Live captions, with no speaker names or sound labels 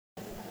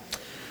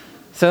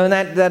So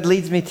that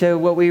leads me to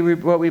what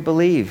we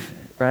believe,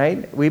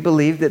 right? We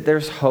believe that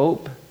there's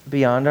hope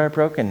beyond our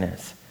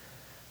brokenness.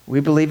 We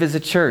believe as a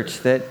church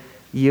that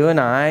you and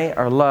I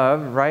are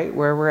loved right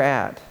where we're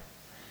at.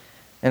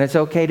 And it's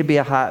okay to be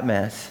a hot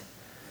mess.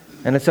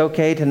 And it's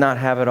okay to not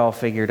have it all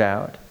figured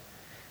out.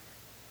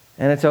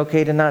 And it's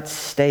okay to not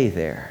stay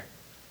there.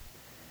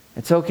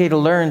 It's okay to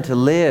learn to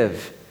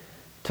live,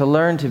 to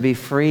learn to be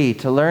free,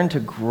 to learn to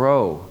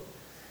grow.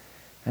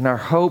 And our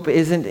hope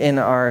isn't in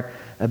our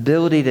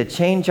ability to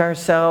change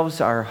ourselves.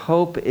 Our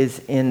hope is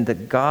in the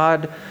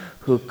God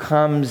who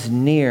comes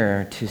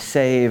near to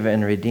save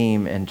and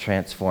redeem and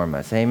transform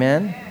us.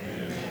 Amen?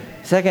 Amen.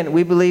 Second,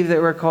 we believe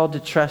that we're called to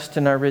trust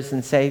in our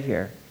risen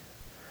Savior.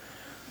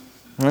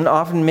 And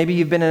often, maybe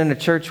you've been in a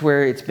church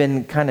where it's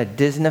been kind of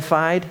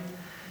Disneyfied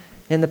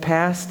in the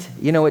past.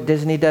 You know what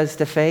Disney does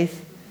to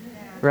faith?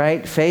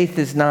 Right? Faith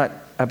is not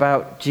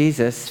about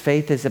Jesus.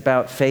 Faith is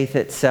about faith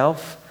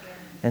itself.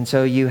 And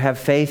so you have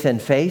faith in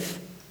faith,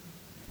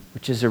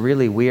 which is a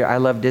really weird, I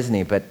love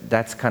Disney, but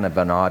that's kind of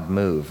an odd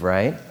move,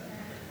 right?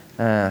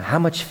 How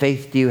much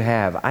faith do you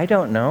have? I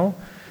don't know,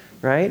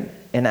 right?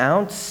 An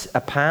ounce,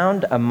 a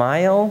pound, a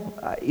mile,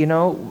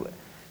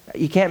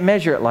 you can't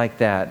measure it like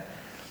that.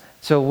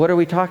 So what are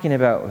we talking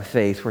about with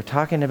faith? We're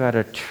talking about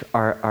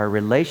our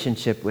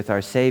relationship with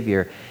our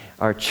Savior,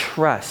 our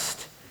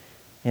trust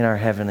in our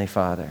Heavenly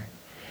Father.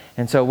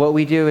 And so what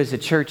we do as a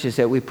church is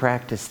that we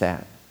practice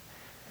that.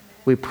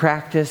 We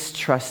practice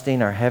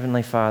trusting our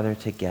Heavenly Father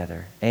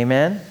together.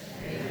 Amen?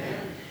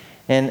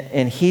 Amen.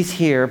 And He's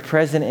here,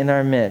 present in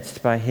our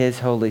midst by His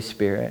Holy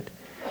Spirit.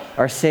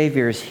 Our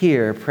Savior is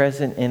here,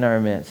 present in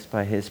our midst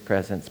by His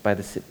presence, by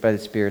the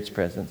Spirit's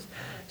presence.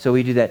 So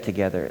we do that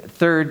together.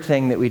 Third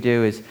thing that we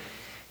do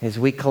is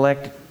we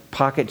collect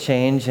pocket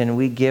change and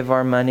we give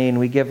our money and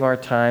we give our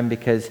time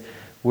because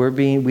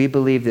we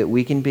believe that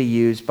we can be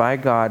used by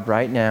God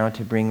right now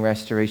to bring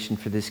restoration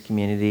for this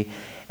community.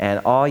 And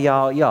all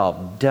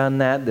y'all done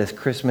that this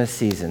Christmas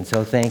season.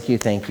 So thank you.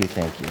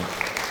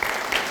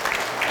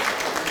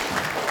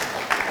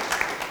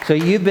 So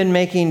you've been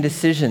making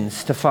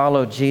decisions to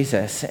follow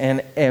Jesus,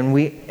 and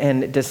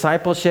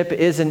discipleship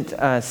isn't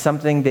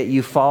something that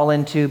you fall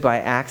into by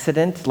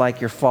accident,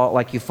 like you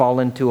fall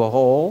into a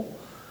hole,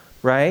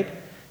 right?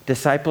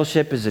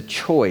 Discipleship is a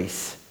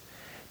choice.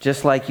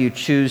 Just like you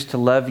choose to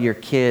love your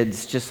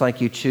kids, just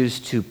like you choose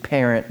to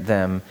parent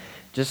them,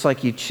 just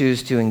like you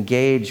choose to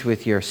engage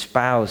with your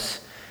spouse,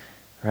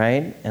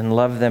 right? And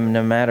love them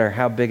no matter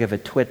how big of a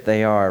twit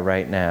they are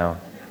right now.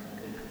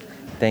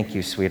 Thank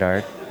you,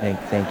 sweetheart.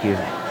 Thank you.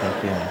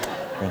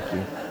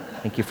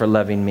 Thank you for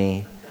loving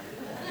me.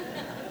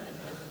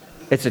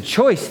 It's a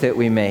choice that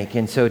we make.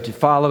 And so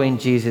following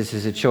Jesus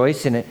is a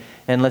choice.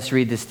 And let's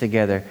read this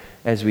together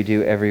as we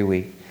do every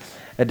week.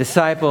 A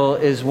disciple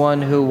is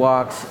one who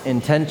walks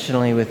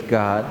intentionally with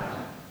God,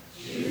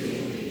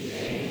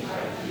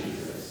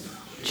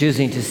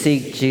 choosing to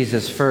seek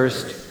Jesus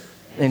first,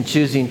 and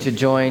choosing to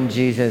join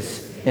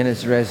Jesus in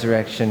His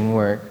resurrection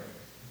work.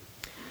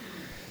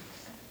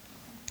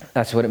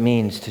 That's what it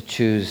means to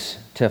choose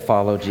to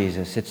follow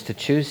Jesus. It's to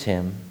choose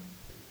Him.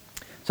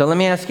 So let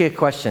me ask you a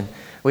question.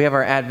 We have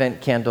our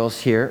Advent candles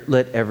here,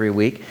 lit every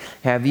week.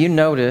 Have you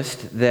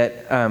noticed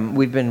that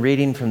we've been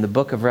reading from the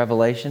book of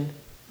Revelation?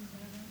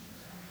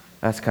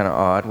 That's kind of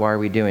odd. Why are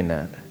we doing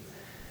that?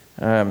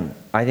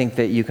 I think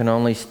that you can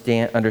only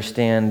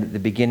understand the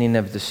beginning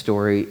of the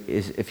story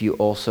is if you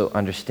also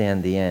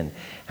understand the end.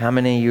 How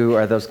many of you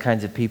are those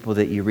kinds of people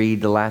that you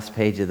read the last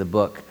page of the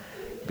book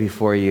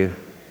before you?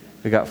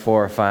 We got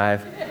 4 or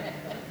 5.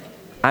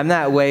 I'm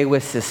that way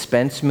with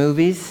suspense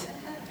movies,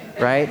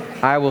 right?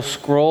 I will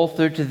scroll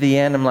through to the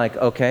end. I'm like,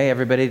 okay,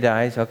 everybody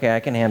dies. Okay,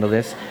 I can handle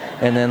this.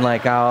 And then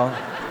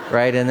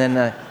right? And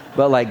then,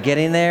 but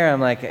getting there,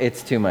 I'm like,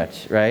 it's too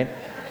much, right?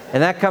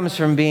 And that comes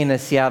from being a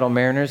Seattle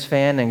Mariners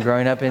fan and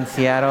growing up in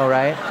Seattle,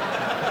 right?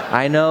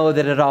 I know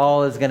that it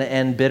all is going to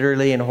end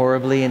bitterly and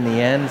horribly in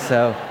the end,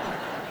 so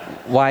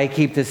why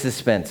keep the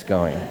suspense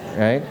going,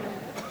 right?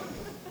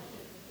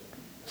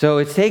 So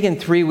it's taken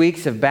 3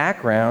 weeks of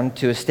background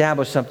to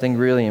establish something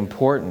really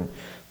important.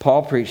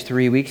 Paul preached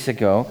 3 weeks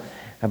ago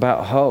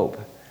about hope.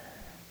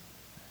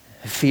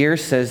 Fear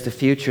says the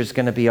future is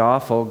going to be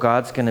awful,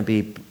 God's going to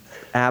be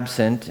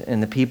absent,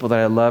 and the people that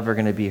I love are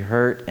going to be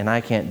hurt, and I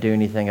can't do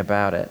anything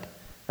about it.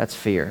 That's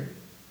fear.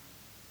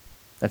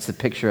 That's the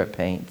picture it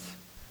paints.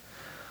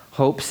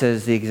 Hope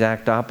says the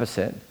exact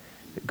opposite.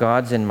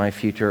 God's in my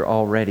future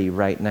already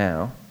right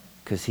now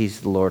because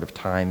He's the Lord of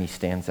time. He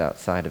stands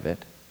outside of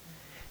it.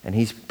 And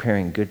He's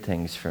preparing good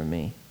things for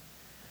me.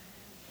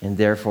 And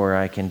therefore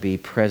I can be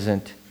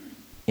present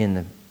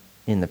in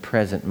the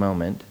present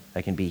moment.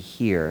 I can be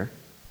here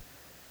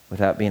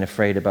without being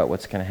afraid about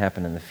what's going to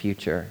happen in the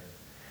future.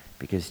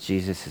 Because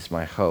Jesus is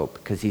my hope,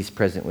 because He's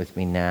present with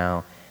me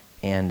now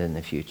and in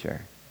the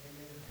future.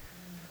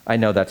 I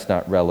know that's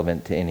not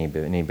relevant to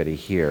anybody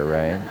here,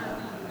 right?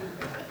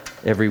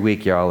 Every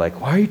week you're all like,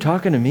 why are you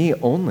talking to me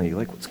only?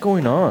 What's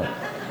going on?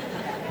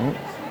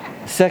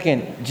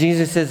 Second,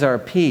 Jesus is our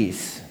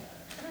peace.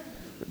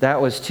 That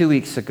was 2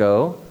 weeks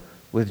ago.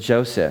 with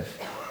Joseph,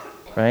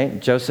 right?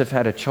 Joseph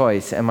had a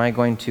choice. Am I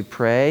going to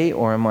pray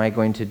or am I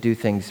going to do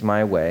things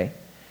my way?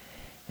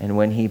 And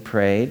when he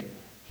prayed,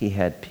 he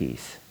had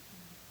peace.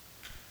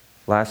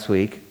 Last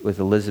week with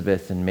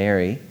Elizabeth and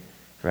Mary,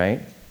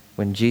 right?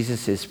 When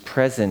Jesus is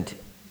present,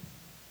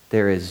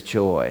 there is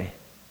joy.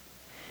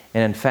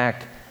 And in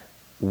fact,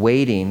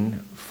 waiting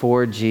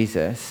for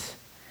Jesus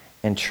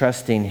and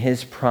trusting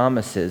his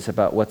promises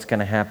about what's going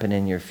to happen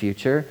in your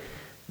future,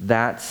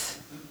 that's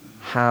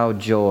how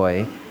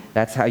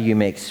you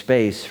make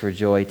space for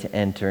joy to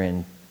enter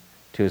into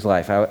his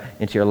life,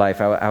 into your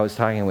life. I was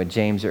talking with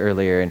James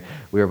earlier, and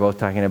we were both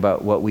talking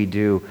about what we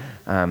do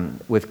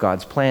with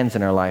God's plans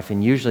in our life.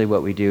 And usually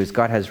what we do is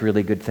God has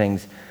really good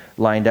things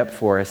lined up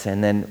for us,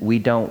 and then we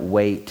don't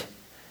wait,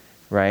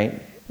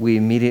 right? We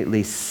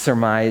immediately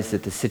surmise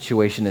that the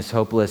situation is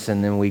hopeless,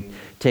 and then we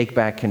take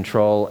back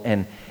control.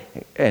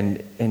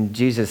 And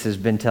Jesus has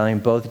been telling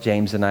both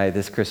James and I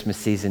this Christmas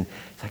season,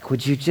 it's like,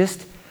 would you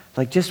just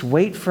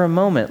wait for a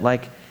moment?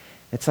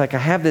 It's like I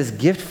have this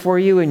gift for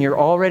you, and you're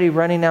already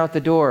running out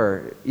the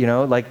door.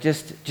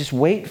 Just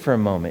wait for a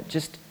moment.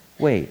 Just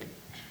wait.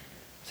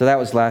 So that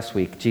was last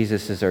week.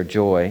 Jesus is our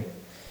joy.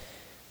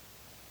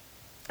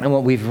 And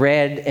what we've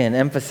read and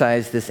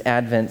emphasized this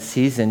Advent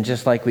season,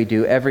 just like we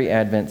do every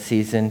Advent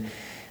season,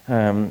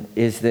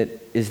 is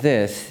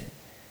this.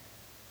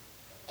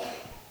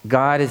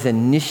 God is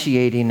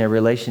initiating a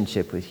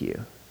relationship with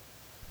you.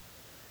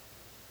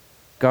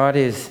 God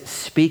is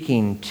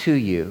speaking to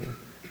you.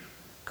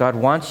 God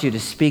wants you to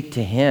speak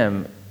to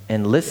him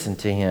and listen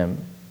to him.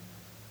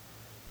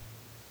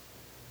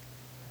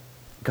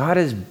 God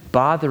is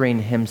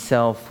bothering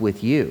himself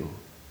with you.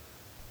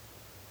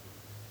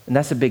 And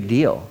that's a big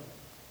deal.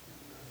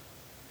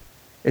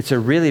 It's a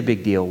really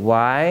big deal.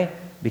 Why?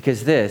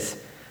 Because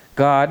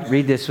God,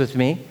 read this with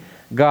me,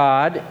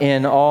 God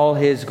in all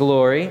his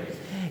glory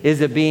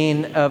is a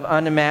being of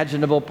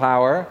unimaginable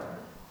power,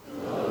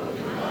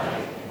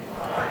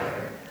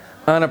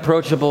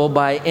 unapproachable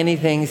by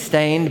anything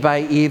stained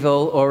by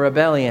evil or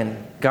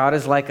rebellion. God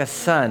is like a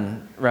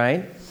sun,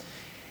 right?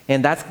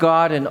 And that's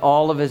God in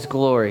all of his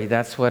glory.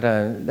 That's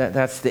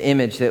that's the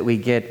image that we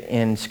get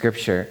in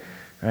Scripture,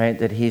 right?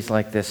 That he's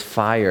like this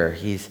fire.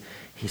 He's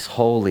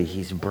holy.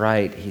 He's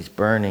bright. He's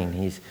burning.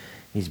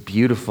 He's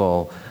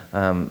beautiful.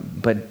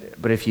 But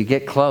if you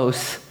get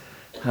close,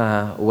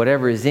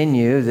 whatever is in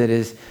you that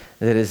is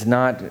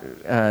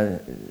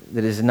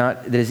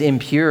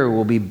impure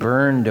will be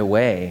burned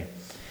away.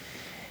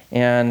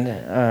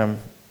 And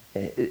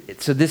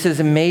so this is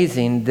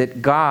amazing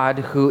that God,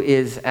 who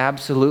is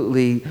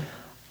absolutely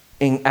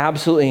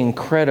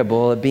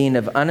incredible, a being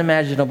of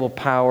unimaginable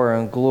power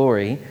and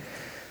glory,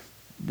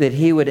 that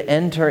he would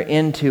enter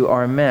into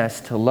our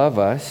mess to love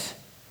us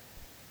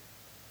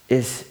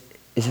is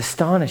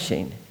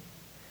astonishing.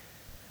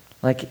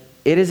 Like,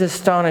 it is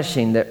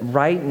astonishing that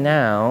right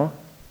now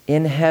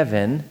in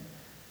heaven,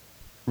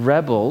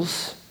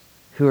 rebels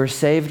who are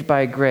saved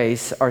by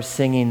grace are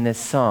singing this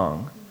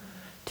song.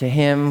 To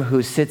him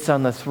who sits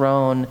on the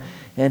throne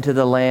and to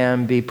the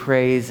Lamb be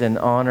praise and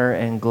honor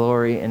and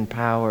glory and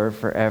power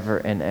forever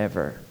and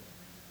ever.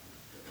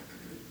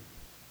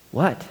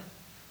 What?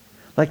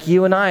 Like,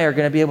 you and I are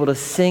going to be able to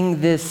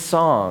sing this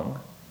song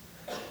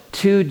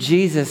to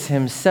Jesus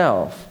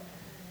himself.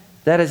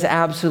 That is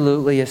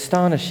absolutely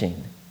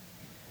astonishing.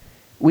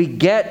 We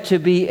get to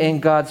be in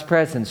God's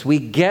presence. We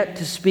get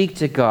to speak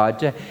to God,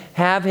 to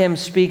have him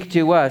speak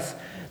to us,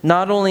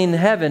 not only in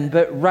heaven,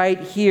 but right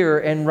here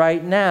and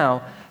right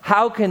now.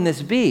 How can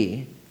this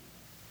be?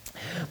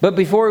 But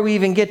before we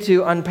even get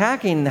to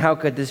unpacking how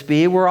could this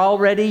be, we're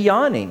already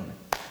yawning.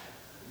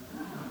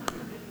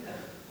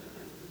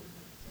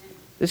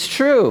 It's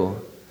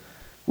true.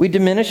 We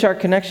diminish our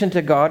connection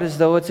to God as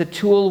though it's a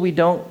tool we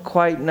don't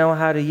quite know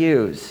how to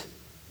use.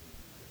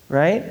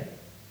 Right?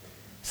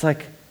 It's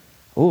like,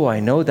 oh, I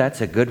know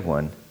that's a good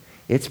one.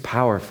 It's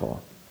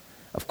powerful.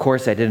 Of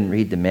course, I didn't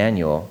read the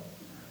manual.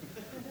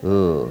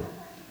 Ooh.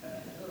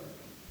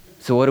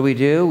 So what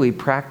do? We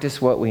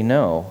practice what we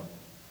know.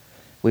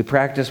 We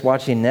practice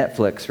watching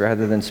Netflix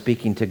rather than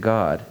speaking to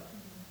God.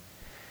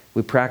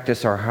 We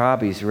practice our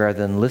hobbies rather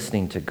than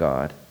listening to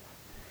God.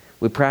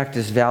 We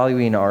practice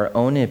valuing our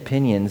own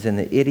opinions and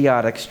the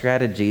idiotic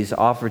strategies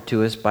offered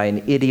to us by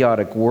an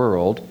idiotic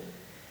world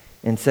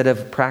instead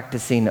of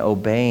practicing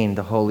obeying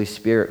the Holy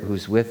Spirit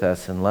who's with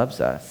us and loves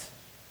us.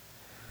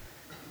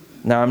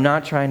 Now, I'm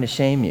not trying to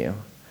shame you.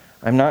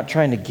 I'm not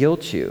trying to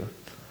guilt you.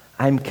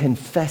 I'm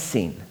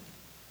confessing.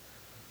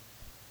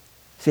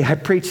 See, I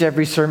preach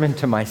every sermon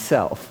to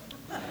myself.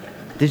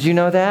 Did you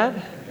know that?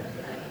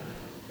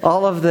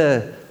 All of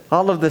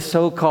the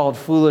so-called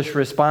foolish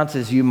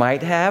responses you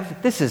might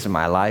have, this is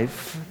my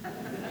life.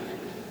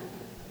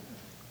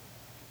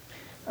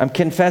 I'm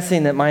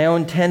confessing that my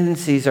own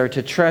tendencies are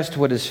to trust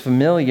what is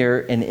familiar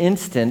and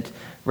instant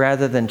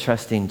rather than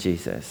trusting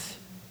Jesus.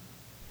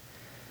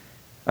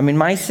 I mean,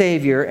 my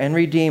Savior and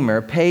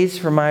Redeemer pays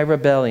for my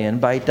rebellion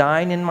by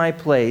dying in my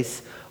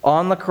place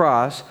on the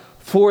cross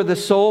for the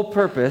sole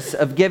purpose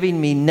of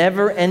giving me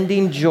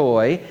never-ending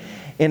joy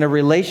in a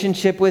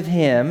relationship with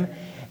him,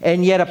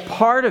 and yet a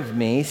part of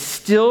me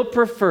still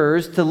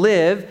prefers to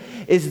live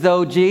as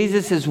though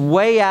Jesus is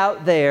way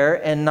out there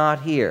and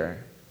not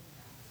here.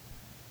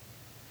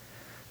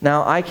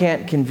 Now, I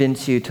can't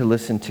convince you to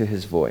listen to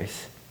his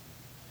voice.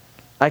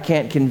 I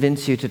can't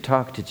convince you to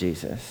talk to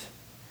Jesus.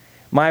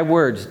 My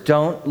words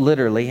don't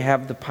literally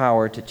have the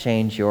power to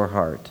change your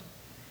heart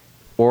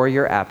or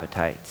your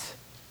appetites.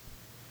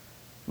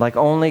 Like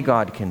only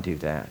God can do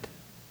that.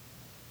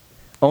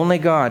 Only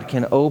God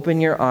can open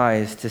your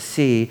eyes to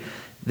see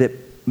the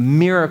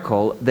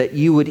miracle that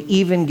you would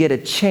even get a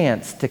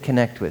chance to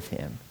connect with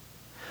him.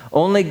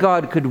 Only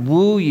God could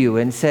woo you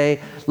and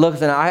say,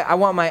 look, I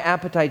want my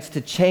appetites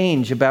to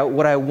change about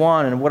what I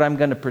want and what I'm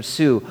going to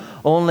pursue.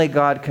 Only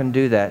God can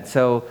do that.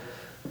 So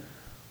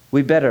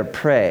we better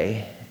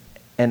pray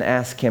and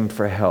ask him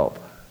for help.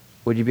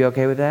 Would you be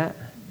okay with that?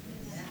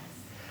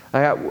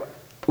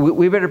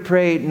 We better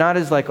pray not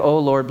as like, oh,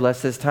 Lord,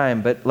 bless this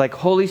time, but like,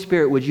 Holy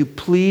Spirit, would you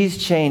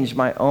please change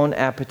my own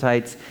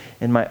appetites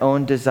and my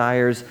own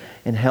desires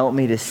and help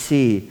me to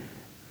see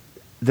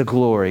the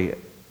glory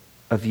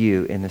of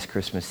you in this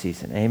Christmas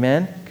season.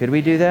 Amen? Could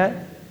we do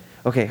that?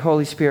 Okay,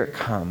 Holy Spirit,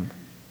 come.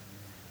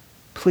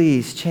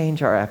 Please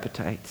change our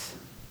appetites.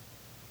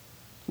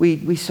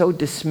 We so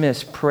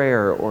dismiss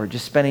prayer or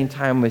just spending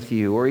time with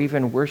you or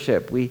even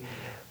worship. We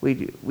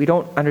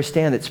don't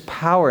understand its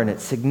power and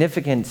its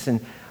significance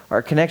and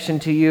our connection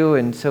to you,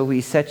 and so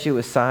we set you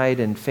aside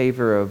in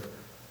favor of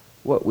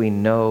what we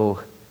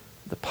know,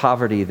 the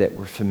poverty that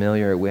we're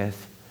familiar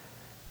with.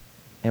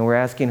 And we're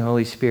asking,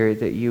 Holy Spirit,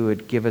 that you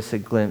would give us a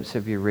glimpse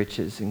of your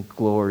riches and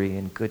glory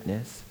and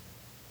goodness,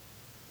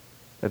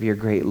 of your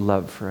great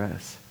love for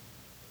us.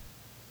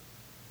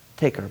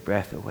 Take our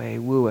breath away.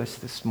 Woo us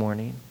this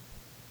morning.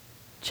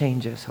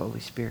 Change us, Holy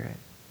Spirit.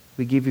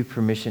 We give you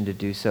permission to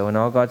do so. And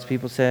all God's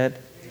people said?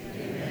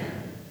 Amen.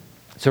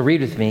 So read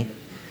with me.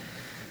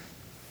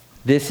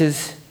 This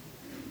is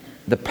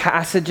the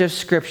passage of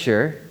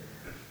Scripture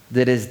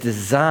that is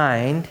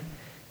designed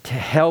to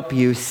help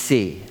you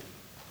see.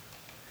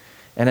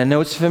 And I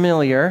know it's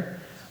familiar,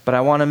 but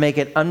I want to make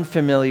it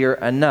unfamiliar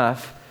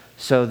enough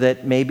so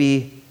that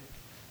maybe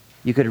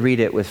you could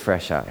read it with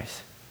fresh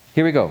eyes.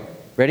 Here we go.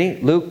 Ready?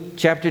 Luke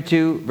chapter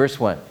 2, verse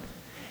 1.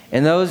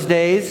 In those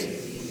days,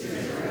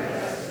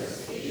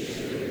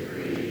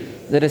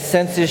 that a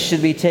census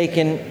should be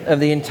taken of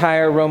the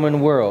entire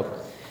Roman world.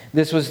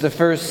 This was the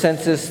first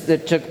census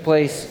that took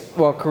place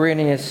while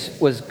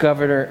Quirinius was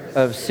governor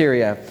of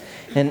Syria,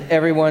 and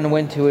everyone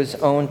went to his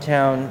own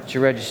town to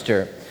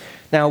register.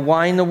 Now,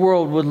 why in the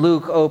world would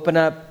Luke open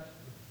up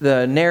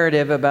the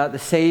narrative about the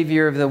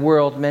Savior of the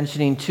world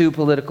mentioning two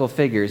political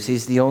figures?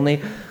 He's the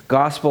only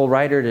gospel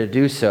writer to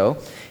do so.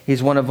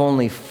 He's one of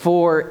only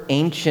 4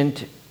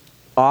 ancient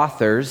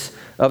authors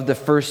of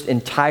the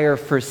entire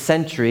first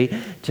century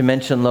to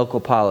mention local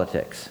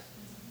politics.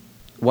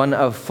 One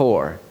of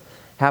 4.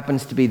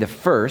 Happens to be the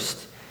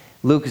first.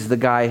 Luke is the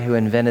guy who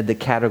invented the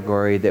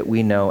category that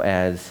we know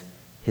as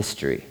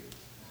history.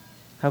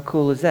 How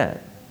cool is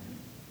that?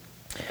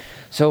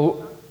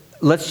 So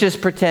let's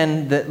just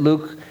pretend that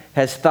Luke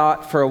has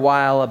thought for a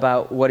while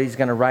about what he's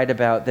going to write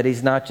about, that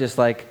he's not just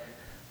like,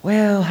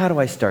 well, how do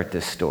I start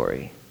this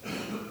story?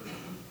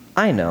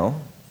 I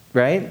know,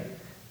 right?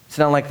 It's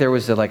not like there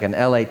was like an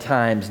LA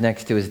Times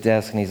next to his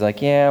desk and he's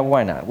like, yeah,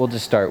 why not? We'll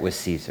just start with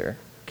Caesar,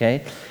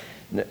 okay?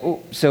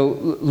 So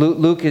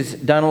Luke has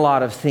done a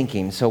lot of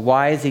thinking. So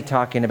why is he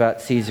talking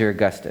about Caesar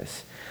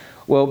Augustus?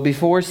 Well,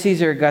 before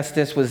Caesar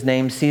Augustus was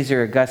named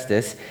Caesar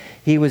Augustus,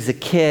 he was a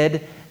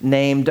kid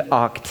named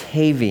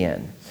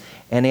Octavian.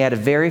 And he had a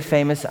very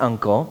famous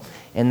uncle,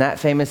 and that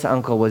famous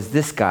uncle was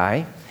this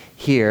guy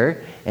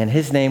here, and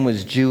his name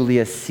was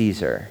Julius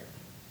Caesar.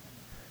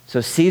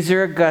 So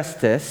Caesar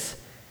Augustus,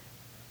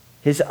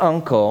 his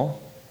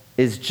uncle,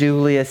 is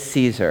Julius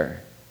Caesar.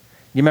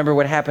 You remember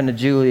what happened to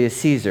Julius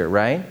Caesar,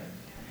 right?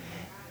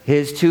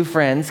 His 2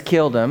 friends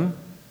killed him,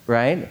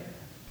 right?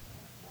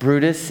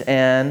 Brutus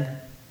and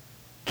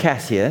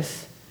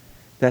Cassius.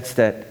 That's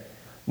that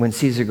when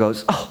Caesar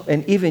goes, oh,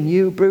 and even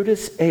you,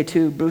 Brutus, et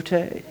tu,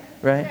 Brute,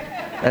 right?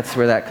 That's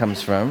where that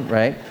comes from,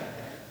 right?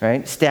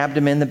 Right? Stabbed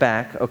him in the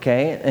back,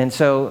 okay? And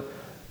so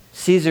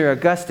Caesar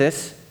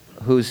Augustus,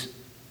 whose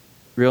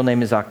real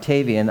name is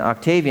Octavian,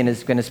 Octavian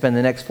is going to spend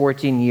the next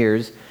 14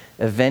 years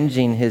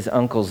avenging his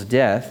uncle's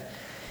death.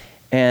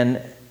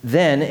 And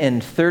then in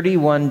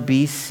 31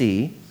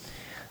 BC,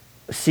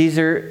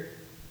 Caesar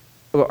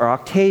or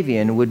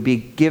Octavian would be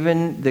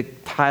given the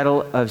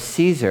title of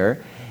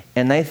Caesar,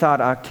 and they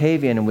thought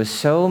Octavian was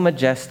so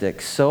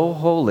majestic, so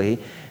holy,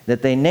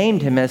 that they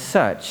named him as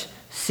such,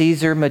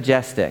 Caesar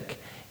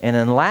Majestic. And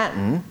in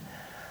Latin,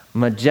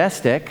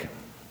 majestic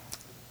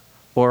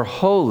or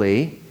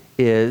holy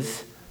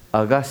is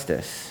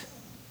Augustus.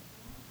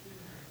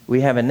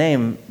 We have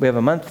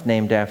a month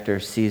named after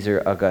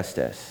Caesar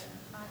Augustus.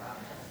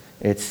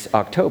 It's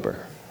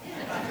October.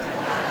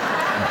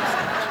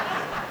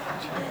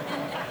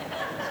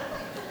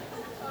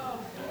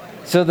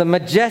 So the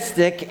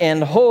majestic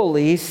and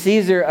holy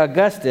Caesar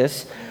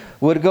Augustus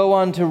would go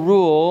on to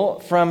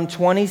rule from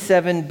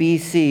 27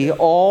 BC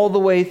all the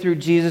way through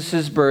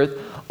Jesus' birth,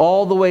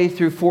 all the way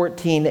through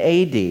 14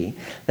 AD.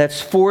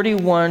 That's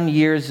 41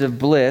 years of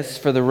bliss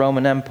for the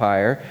Roman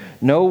Empire.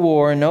 No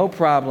war, no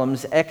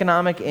problems,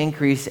 economic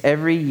increase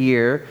every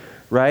year,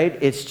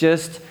 right?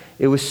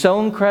 It was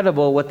so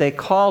incredible. What they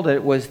called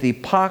it was the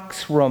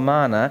Pax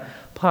Romana.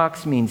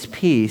 Pax means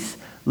peace,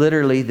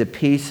 literally the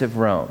peace of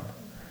Rome.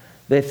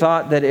 They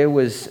thought that it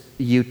was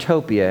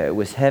utopia. It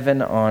was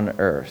heaven on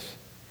earth.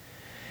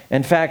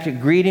 In fact,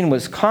 greeting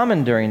was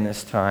common during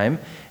this time.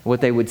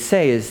 What they would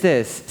say is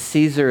this: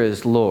 Caesar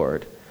is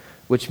Lord,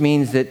 which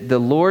means that the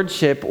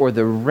lordship or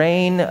the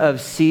reign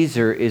of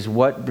Caesar is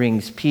what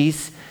brings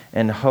peace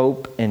and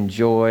hope and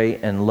joy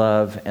and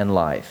love and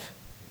life.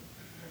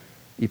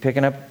 You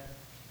picking up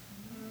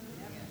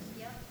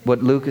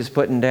what Luke is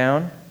putting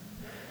down?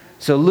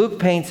 So Luke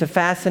paints a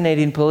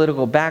fascinating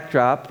political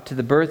backdrop to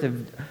the birth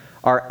of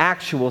our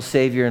actual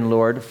Savior and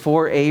Lord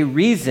for a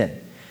reason.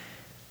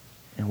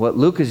 And what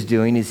Luke is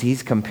doing is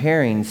he's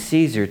comparing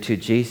Caesar to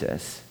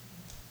Jesus.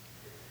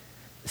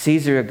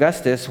 Caesar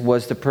Augustus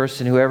was the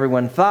person who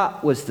everyone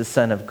thought was the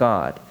Son of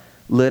God.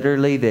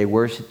 Literally, they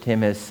worshiped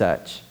him as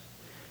such.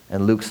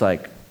 And Luke's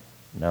like,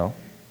 no.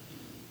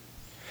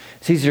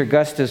 Caesar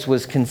Augustus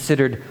was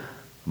considered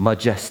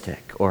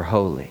majestic or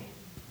holy.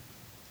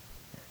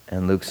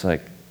 And Luke's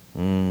like,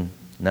 no,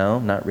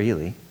 not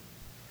really.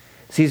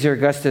 Caesar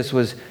Augustus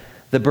was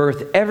the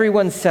birth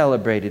everyone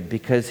celebrated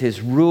because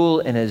his rule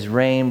and his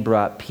reign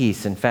brought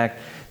peace. In fact,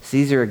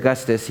 Caesar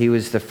Augustus, he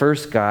was the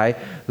first guy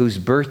whose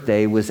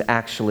birthday was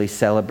actually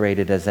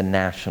celebrated as a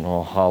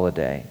national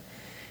holiday.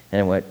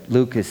 And what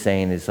Luke is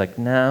saying is like,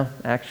 no,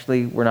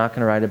 actually, we're not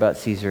going to write about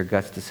Caesar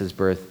Augustus's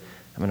birth.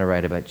 I'm going to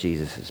write about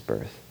Jesus'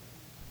 birth.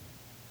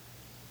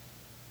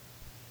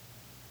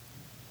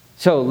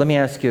 So let me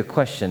ask you a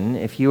question.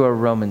 If you are a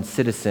Roman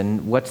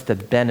citizen, what's the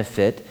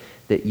benefit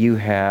that you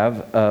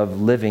have of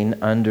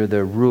living under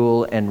the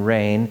rule and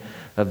reign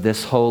of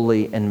this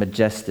holy and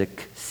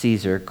majestic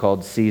Caesar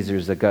called Caesar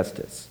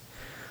Augustus?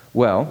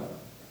 Well,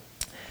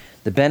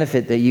 the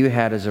benefit that you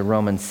had as a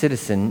Roman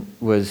citizen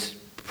was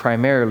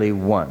primarily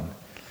one,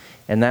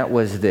 and that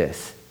was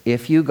this: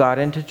 if you got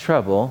into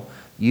trouble,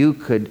 you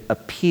could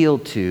appeal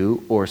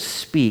to or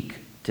speak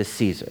to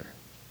Caesar.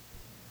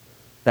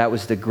 That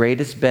was the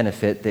greatest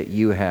benefit that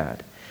you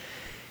had.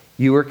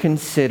 You were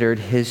considered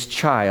his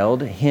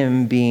child,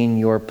 him being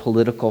your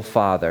political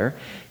father.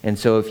 And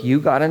so if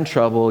you got in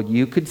trouble,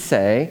 you could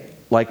say,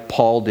 like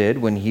Paul did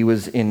when he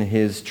was in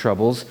his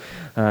troubles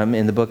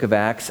in the book of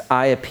Acts,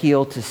 I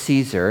appeal to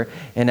Caesar.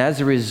 And as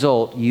a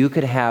result, you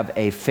could have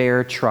a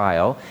fair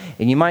trial.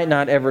 And you might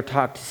not ever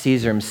talk to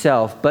Caesar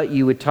himself, but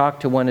you would talk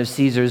to one of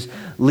Caesar's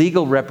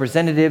legal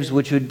representatives,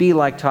 which would be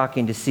like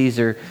talking to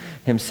Caesar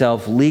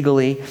himself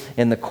legally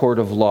in the court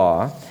of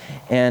law.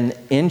 And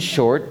in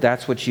short,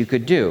 that's what you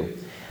could do.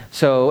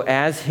 So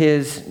as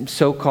his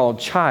so-called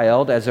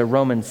child, as a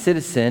Roman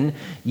citizen,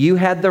 you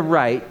had the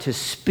right to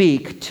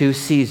speak to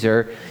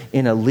Caesar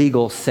in a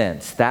legal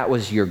sense. That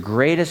was your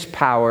greatest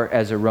power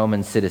as a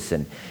Roman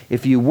citizen.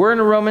 If you weren't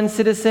a Roman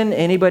citizen,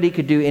 anybody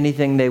could do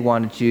anything they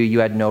wanted to. You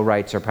had no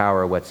rights or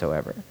power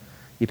whatsoever.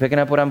 You picking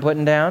up what I'm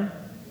putting down?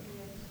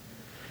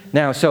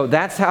 Now, so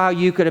that's how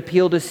you could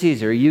appeal to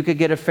Caesar. You could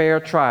get a fair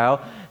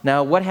trial.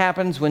 Now, what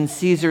happens when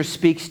Caesar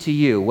speaks to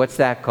you? What's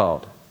that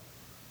called?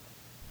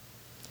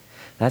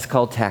 That's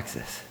called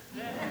taxes.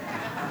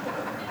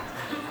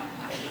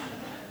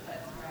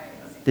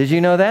 Did you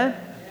know that?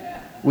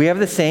 We have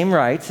the same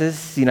rights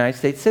as United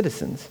States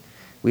citizens.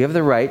 We have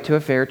the right to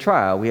a fair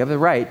trial. We have the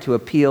right to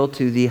appeal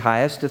to the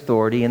highest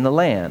authority in the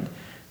land,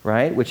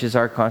 right? Which is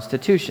our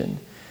Constitution,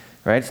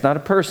 right? It's not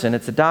a person,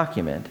 it's a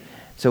document.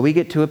 So we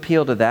get to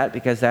appeal to that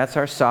because that's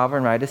our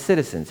sovereign right as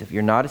citizens. If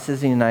you're not a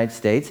citizen of the United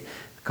States,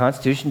 the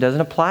Constitution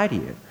doesn't apply to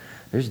you.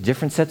 There's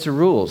different sets of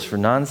rules for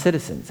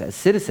non-citizens. As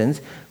citizens,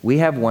 we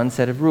have one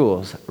set of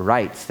rules,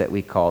 rights that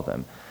we call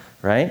them,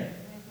 right?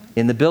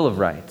 In the Bill of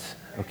Rights,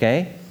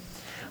 okay?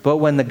 But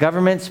when the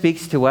government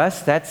speaks to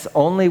us, that's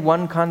only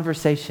one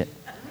conversation.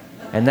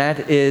 And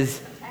that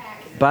is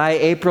by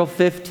April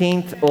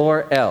 15th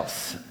or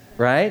else,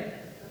 right?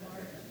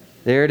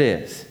 There it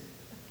is.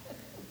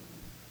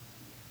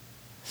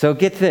 So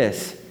get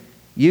this.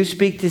 You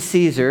speak to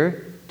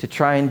Caesar to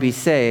try and be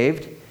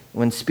saved.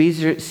 When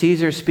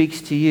Caesar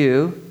speaks to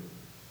you,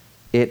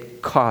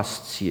 it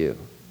costs you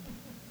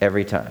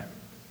every time.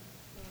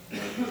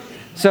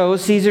 So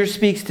Caesar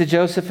speaks to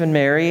Joseph and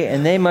Mary,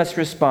 and they must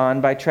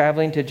respond by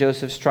traveling to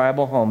Joseph's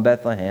tribal home,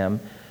 Bethlehem,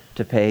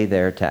 to pay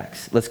their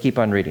tax. Let's keep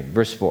on reading.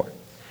 Verse 4.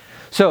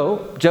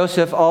 So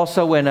Joseph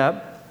also went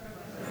up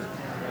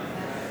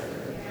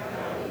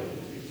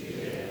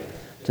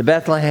to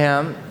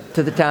Bethlehem,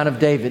 to the town of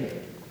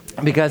David,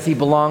 because he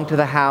belonged to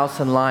the house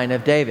and line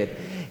of David.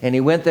 And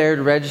he went there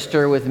to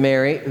register with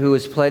Mary, who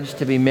was pledged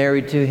to be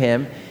married to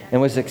him and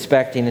was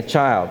expecting a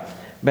child.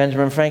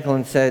 Benjamin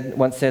Franklin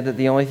once said that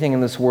the only thing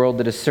in this world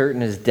that is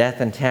certain is death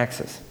and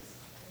taxes.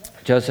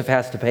 Joseph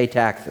has to pay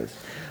taxes,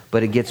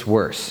 but it gets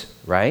worse,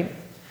 right?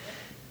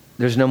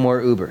 There's no more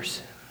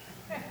Ubers.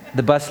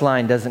 The bus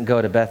line doesn't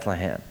go to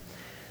Bethlehem.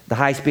 The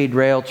high-speed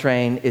rail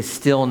train is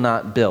still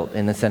not built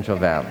in the Central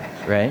Valley,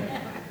 right?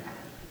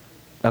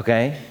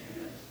 Okay?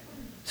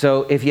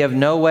 So if you have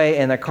no way,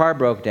 and the car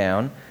broke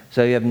down,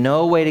 so you have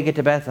no way to get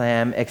to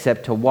Bethlehem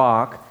except to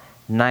walk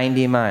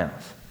 90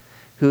 miles.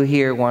 Who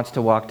here wants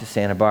to walk to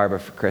Santa Barbara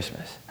for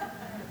Christmas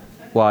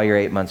while you're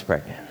 8 months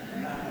pregnant,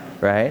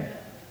 right?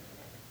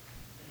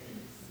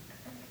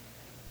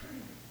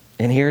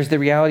 And here's the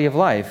reality of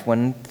life.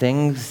 When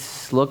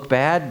things look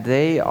bad,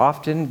 they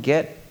often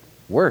get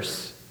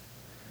worse.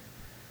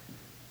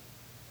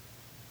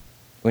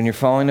 When you're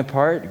falling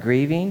apart,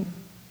 grieving,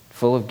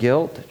 full of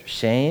guilt,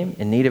 shame,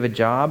 in need of a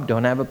job,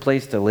 don't have a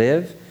place to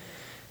live,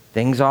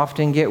 things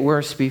often get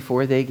worse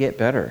before they get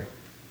better.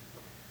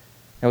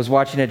 I was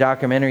watching a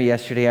documentary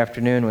yesterday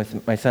afternoon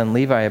with my son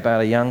Levi about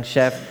a young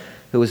chef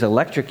who was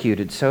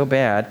electrocuted so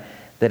bad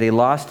that he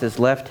lost his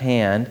left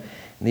hand.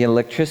 The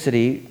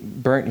electricity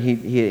burnt,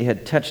 he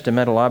had touched a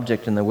metal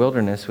object in the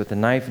wilderness with a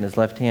knife in his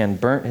left hand,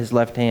 burnt his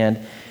left hand,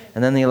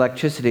 and then the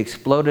electricity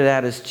exploded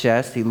out his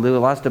chest. He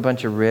lost a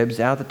bunch of ribs,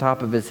 out the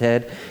top of his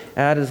head,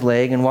 out his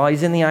leg, and while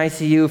he's in the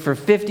ICU for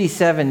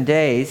 57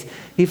 days,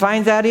 he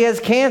finds out he has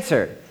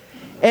cancer.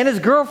 And his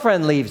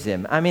girlfriend leaves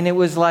him. I mean, it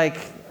was like,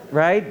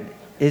 right?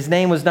 His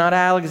name was not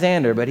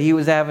Alexander, but he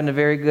was having a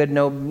very good,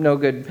 no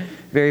good,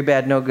 very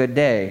bad, no good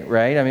day,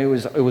 right? I mean,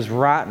 it was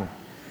rotten.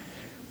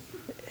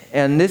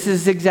 And this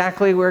is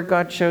exactly where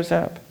God shows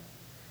up.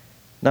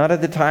 Not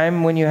at the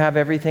time when you have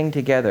everything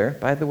together.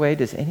 By the way,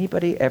 does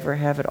anybody ever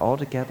have it all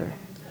together?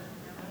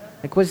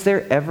 Like, was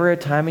there ever a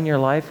time in your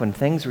life when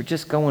things were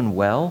just going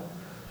well?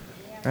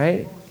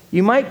 Right?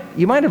 You might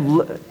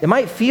have, it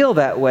might feel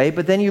that way,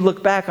 but then you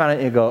look back on it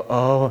and you go,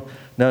 oh,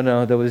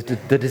 no,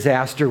 the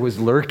disaster was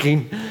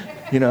lurking,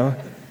 you know.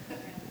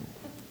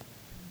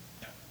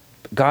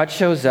 God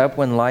shows up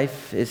when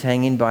life is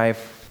hanging by a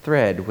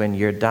thread, when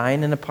you're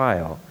dying in a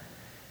pile.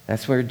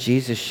 That's where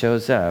Jesus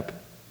shows up.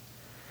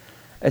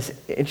 It's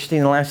interesting,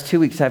 in the last 2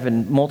 weeks I've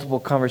had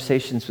multiple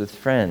conversations with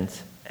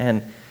friends,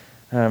 and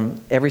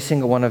every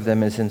single one of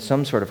them is in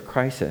some sort of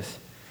crisis.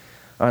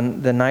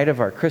 On the night of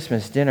our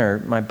Christmas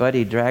dinner, my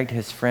buddy dragged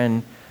his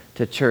friend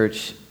to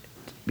church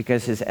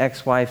because his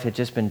ex-wife had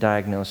just been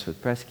diagnosed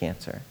with breast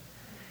cancer.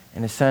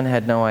 And his son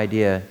had no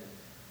idea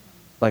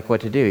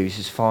what to do. He was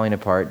just falling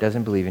apart,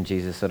 doesn't believe in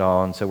Jesus at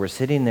all. And so we're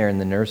sitting there in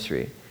the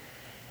nursery.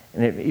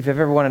 And if you've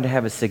ever wanted to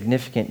have a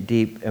significant,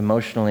 deep,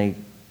 emotionally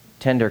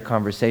tender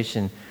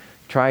conversation,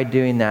 try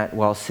doing that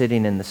while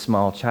sitting in the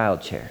small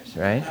child chairs,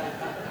 right?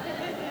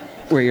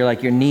 Where you're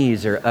like, your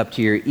knees are up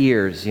to your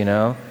ears, you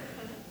know?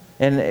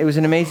 And it was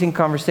an amazing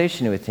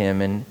conversation with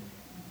him.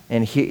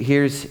 And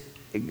here's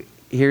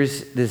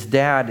this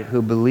dad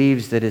who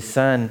believes that his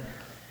son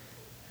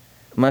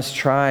must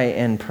try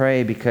and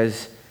pray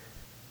because,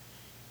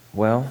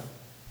 well,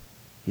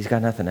 he's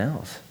got nothing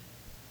else.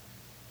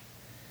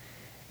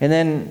 And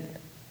then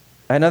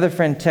another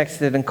friend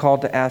texted and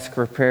called to ask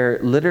for prayer.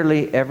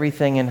 Literally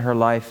everything in her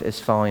life is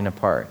falling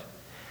apart.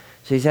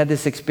 So he's had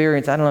this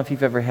experience. I don't know if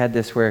you've ever had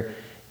this where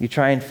you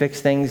try and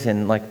fix things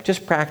and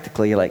just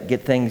practically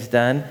get things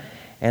done.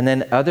 And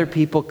then other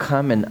people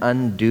come and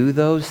undo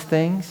those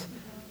things.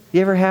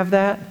 You ever have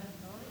that?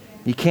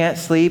 You can't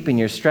sleep and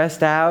you're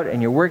stressed out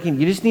and you're working.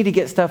 You just need to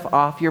get stuff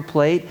off your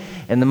plate.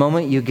 And the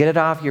moment you get it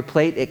off your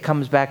plate, it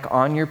comes back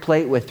on your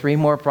plate with 3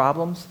 more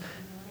problems.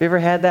 You ever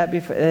had that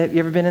before? Have you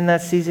ever been in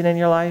that season in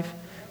your life?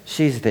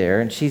 She's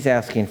there and she's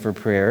asking for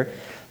prayer.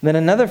 Then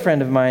another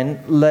friend of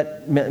mine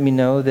let me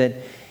know that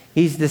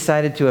he's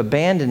decided to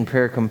abandon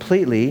prayer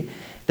completely.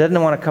 Doesn't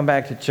want to come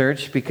back to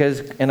church because,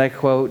 and I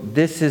quote,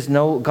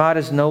 God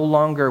is no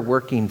longer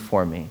working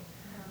for me.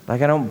 I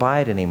don't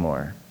buy it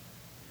anymore.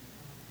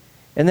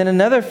 And then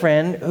another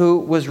friend who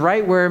was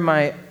right where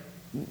my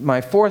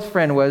 4th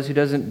friend was, who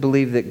doesn't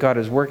believe that God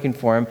is working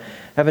for him.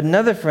 I have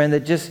another friend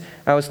that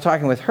I was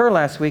talking with her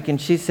last week, and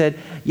she said,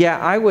 yeah,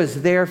 I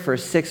was there for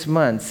 6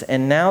 months,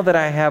 and now that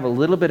I have a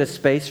little bit of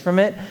space from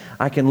it,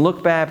 I can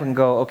look back and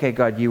go, okay,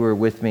 God, you were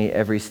with me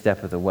every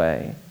step of the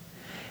way.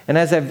 And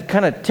as I've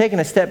kind of taken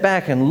a step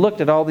back and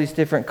looked at all these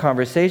different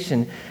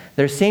conversations,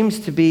 there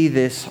seems to be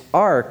this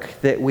arc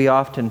that we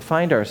often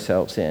find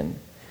ourselves in.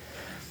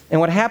 And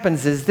what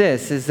happens is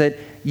that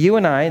you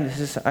and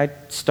I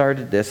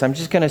started this, I'm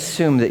just going to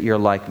assume that you're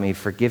like me.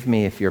 Forgive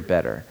me if you're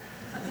better.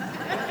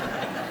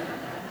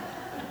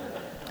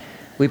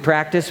 We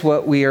practice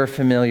what we are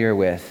familiar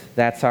with.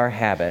 That's our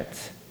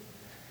habits.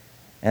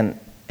 And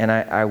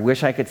I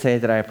wish I could say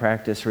that I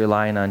practice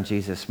relying on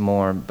Jesus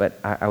more, but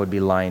I would be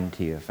lying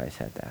to you if I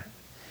said that.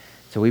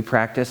 So we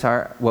practice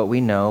what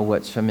we know,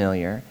 what's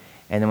familiar,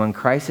 and then when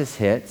crisis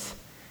hits,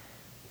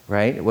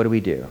 right, what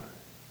do?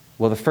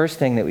 Well, the first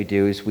thing that we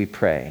do is we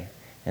pray.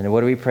 And then what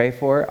do we pray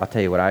for? I'll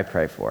tell you what I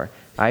pray for.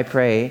 I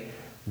pray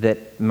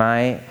that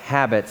my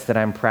habits that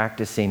I'm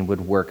practicing would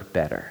work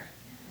better.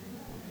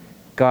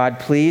 God,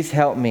 please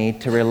help me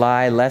to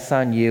rely less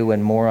on you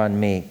and more on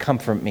me.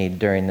 Comfort me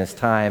during this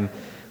time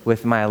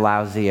with my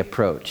lousy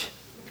approach.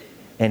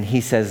 And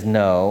he says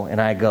no,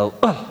 and I go,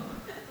 oh,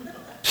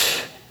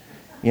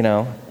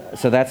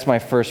 So that's my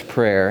first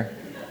prayer.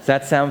 Does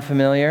that sound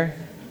familiar?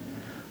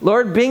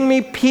 Lord, bring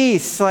me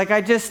peace. Like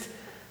I just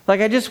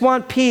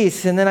want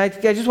peace. And then I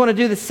just want to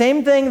do the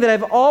same thing that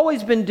I've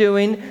always been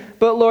doing,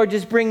 but Lord,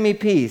 just bring me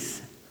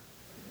peace.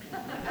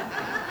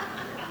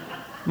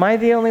 Am I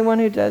the only one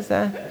who does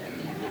that?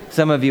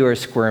 Some of you are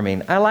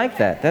squirming. I like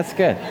that. That's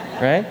good,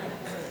 right?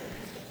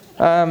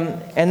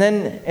 And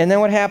then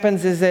what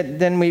happens is that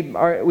then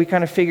we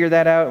kind of figure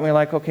that out, and we're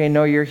like, okay,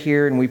 no, you're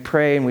here, and we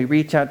pray, and we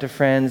reach out to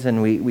friends,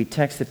 and we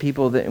text the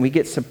people, and we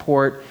get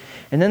support.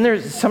 And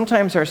then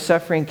sometimes our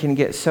suffering can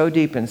get so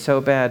deep and so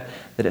bad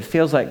that it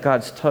feels like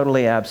God's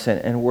totally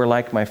absent, and we're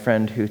like my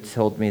friend who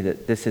told me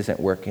that this isn't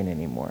working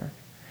anymore.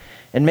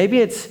 And maybe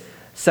it's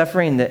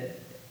suffering that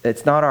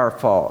it's not our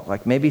fault.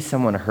 Like maybe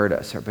someone hurt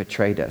us or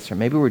betrayed us, or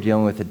maybe we're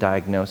dealing with a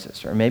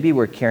diagnosis, or maybe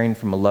we're caring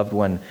from a loved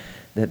one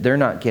that they're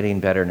not getting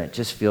better and it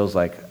just feels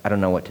like I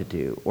don't know what to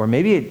do. Or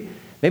maybe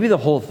the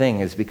whole thing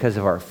is because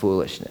of our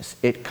foolishness.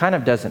 It kind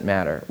of doesn't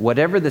matter.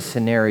 Whatever the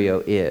scenario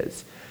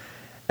is,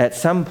 at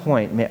some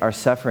point our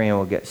suffering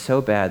will get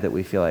so bad that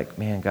we feel like,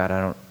 man,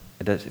 God,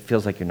 it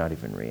feels like you're not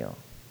even real.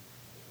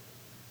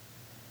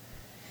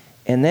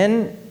 And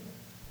then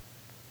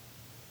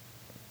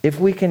if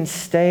we can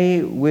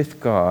stay with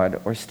God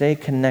or stay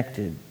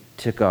connected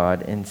to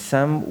God in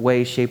some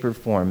way, shape, or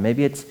form,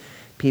 maybe it's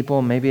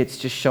people, maybe it's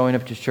just showing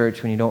up to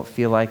church when you don't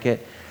feel like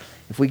it.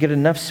 If we get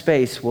enough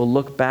space, we'll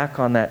look back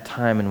on that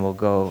time and we'll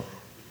go,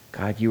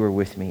 God, you were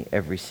with me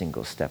every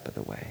single step of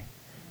the way.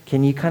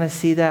 Can you kind of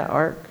see that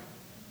arc?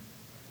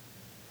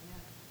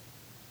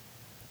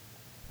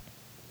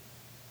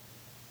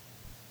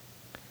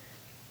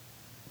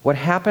 What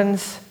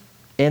happens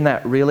in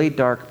that really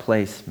dark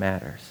place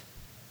matters.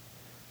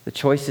 The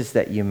choices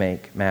that you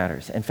make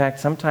matters. In fact,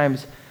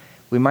 sometimes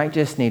we might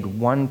just need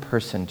one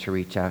person to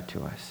reach out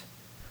to us,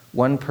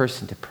 one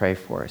person to pray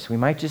for us. We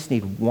might just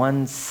need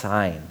one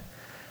sign,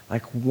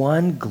 like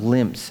one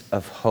glimpse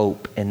of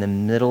hope in the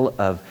middle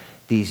of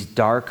these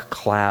dark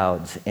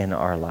clouds in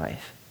our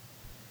life.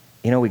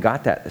 You know, we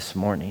got that this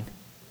morning.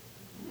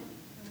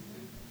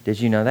 Did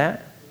you know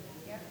that?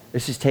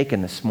 This is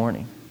taken this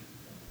morning.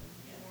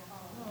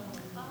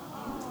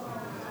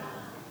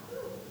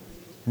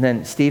 And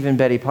then Steve and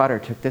Betty Potter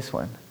took this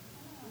one.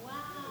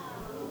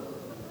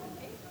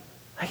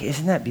 Like,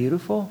 isn't that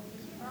beautiful?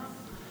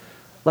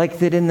 Like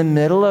that in the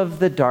middle of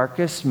the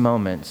darkest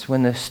moments,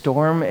 when the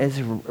storm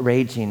is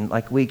raging,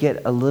 like we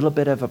get a little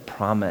bit of a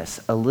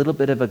promise, a little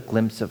bit of a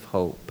glimpse of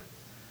hope.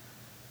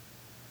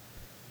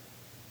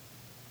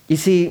 You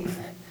see,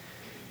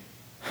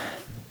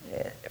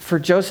 for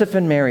Joseph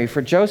and Mary,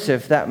 for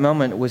Joseph, that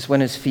moment was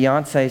when his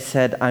fiancée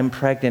said, I'm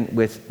pregnant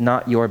with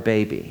not your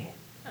baby.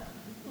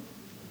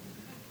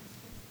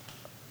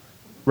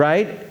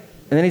 Right?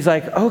 And then he's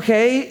like,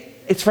 okay,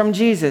 it's from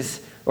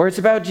Jesus. Or it's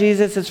about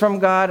Jesus, it's from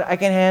God, I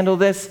can handle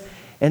this.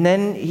 And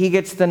then he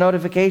gets the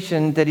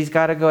notification that he's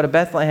got to go to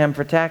Bethlehem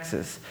for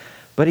taxes.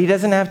 But he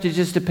doesn't have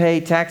to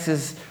pay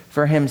taxes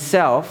for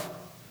himself.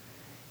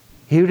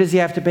 Who does he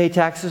have to pay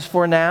taxes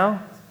for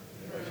now?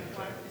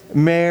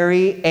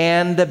 Mary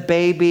and the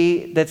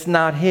baby that's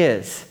not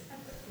his.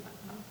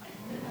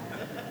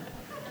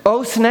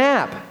 Oh,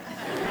 snap.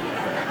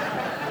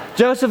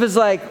 Joseph is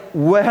like,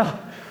 well,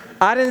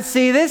 I didn't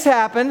see this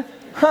happen.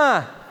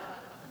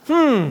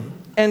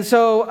 And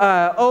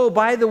so,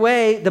 by the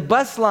way, the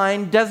bus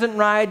line doesn't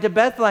ride to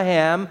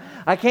Bethlehem.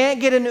 I can't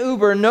get an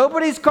Uber.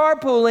 Nobody's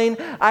carpooling.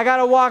 I got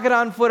to walk it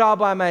on foot all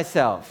by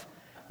myself.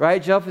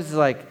 Right? Joseph is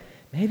like,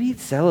 maybe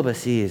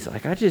celibacy is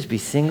like, I'd just be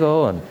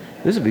single and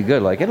this would be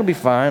good. Like, it'll be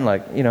fine.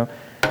 Like, you know.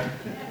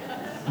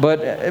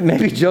 But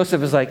maybe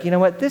Joseph is like, you know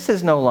what? This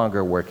is no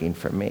longer working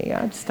for me.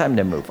 It's time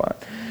to move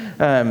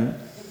on.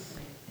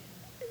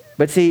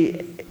 But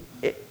see,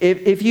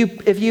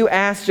 if you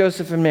ask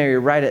Joseph and Mary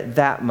right at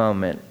that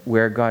moment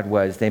where God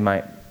was, they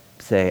might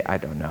say, I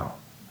don't know.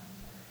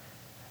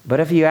 But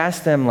if you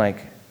ask them like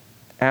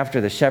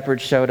after the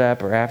shepherds showed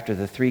up or after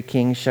the 3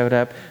 kings showed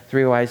up,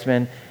 3 wise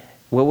men,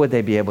 what would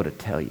they be able to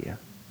tell you?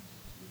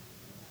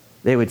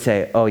 They would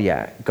say, oh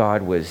yeah,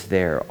 God was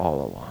there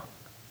all along.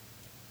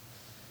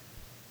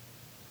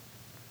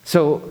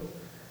 So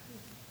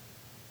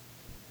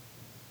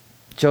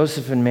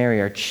Joseph and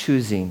Mary are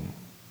choosing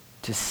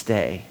to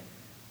stay,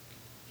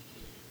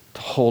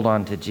 to hold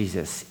on to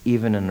Jesus,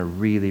 even in a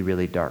really,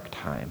 really dark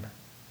time.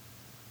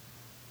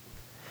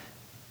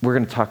 We're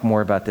going to talk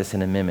more about this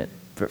in a minute,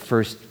 but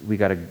first we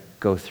got to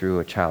go through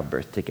a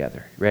childbirth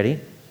together.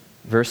 Ready?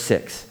 Verse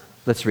 6.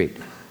 Let's read.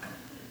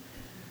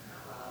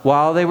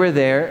 While they were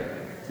there,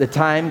 the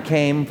time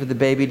came for the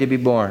baby to be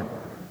born.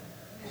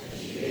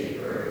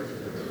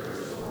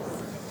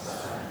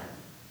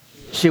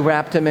 She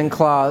wrapped him in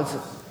cloths.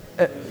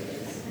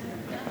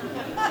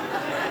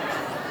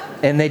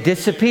 And they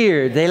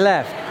disappeared. They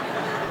left.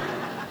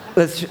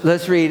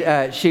 Let's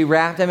read. She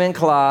wrapped him in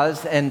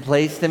cloths and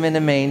placed him in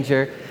a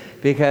manger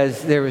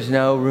because there was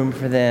no room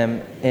for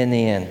them in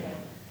the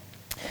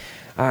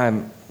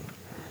inn.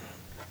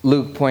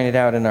 Luke pointed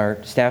out in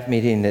our staff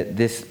meeting that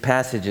this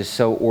passage is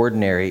so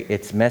ordinary.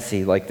 It's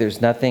messy. Like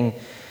there's nothing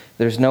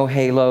There's no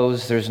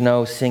halos. There's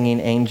no singing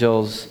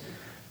angels,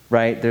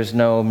 right? There's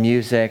no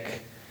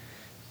music,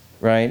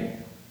 right?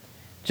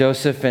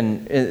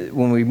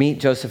 When we meet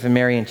Joseph and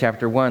Mary in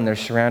chapter 1, they're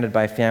surrounded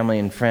by family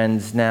and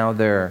friends. Now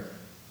they're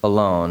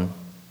alone.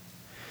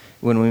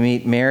 When we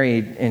meet Mary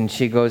and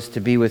she goes to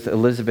be with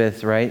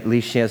Elizabeth, right? At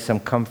least she has some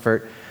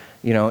comfort,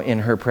 in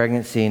her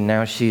pregnancy, and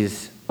now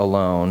she's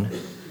alone.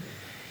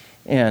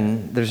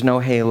 And there's no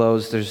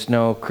halos, there's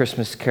no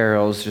Christmas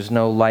carols, there's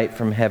no light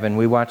from heaven.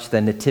 We watched the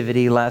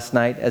Nativity last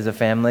night as a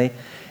family.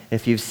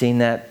 If you've seen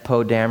that,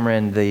 Poe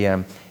Dameron,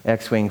 the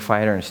X-Wing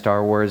fighter in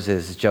Star Wars,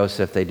 is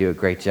Joseph. They do a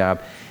great job.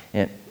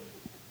 And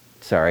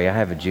sorry, I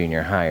have a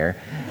junior higher.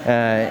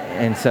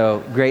 And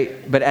so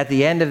great. But at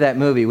the end of that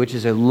movie, which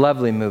is a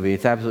lovely movie,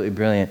 it's absolutely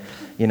brilliant.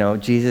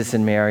 Jesus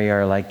and Mary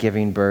are like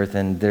giving birth,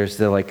 and there's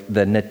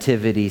the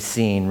nativity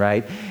scene,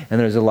 right? And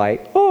there's a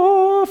light,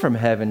 from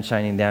heaven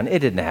shining down. It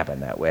didn't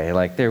happen that way.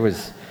 There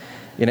was,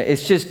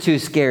 it's just two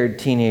scared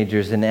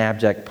teenagers in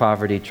abject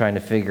poverty trying to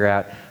figure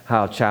out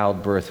how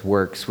childbirth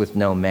works with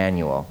no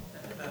manual.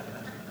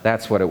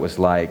 That's what it was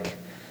like.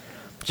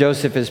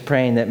 Joseph is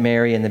praying that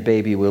Mary and the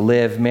baby will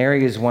live.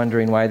 Mary is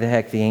wondering why the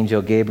heck the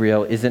angel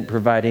Gabriel isn't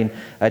providing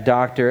a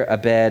doctor, a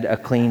bed, a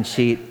clean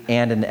sheet,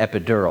 and an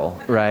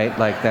epidural, right?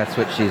 That's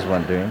what she's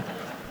wondering.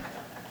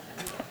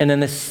 And then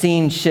the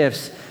scene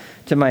shifts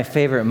to my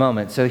favorite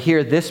moment. So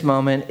here, this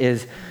moment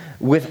is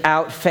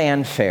without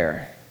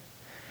fanfare.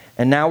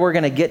 And now we're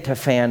going to get to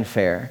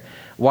fanfare.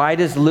 Why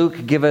does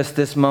Luke give us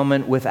this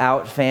moment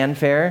without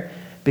fanfare?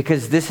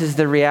 Because this is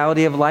the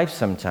reality of life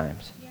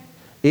sometimes. Yeah.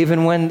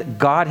 Even when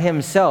God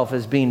himself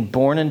is being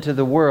born into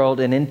the world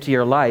and into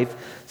your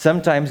life,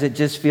 sometimes it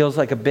just feels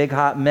like a big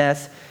hot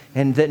mess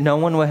and that no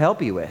one will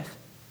help you with.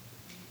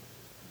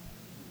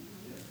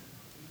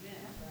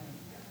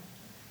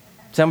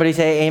 Somebody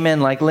say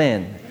amen like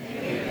Lynn.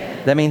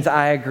 Amen. That means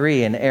I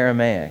agree in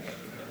Aramaic.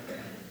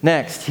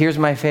 Next, here's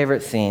my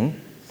favorite scene.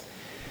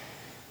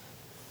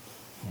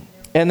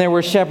 And there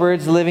were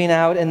shepherds living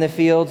out in the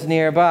fields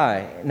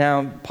nearby.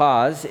 Now,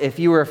 pause. If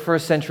you were a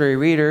first century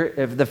reader,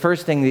 if the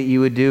first thing that you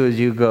would do is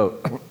you go,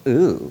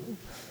 ooh.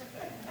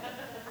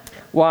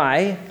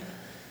 Why?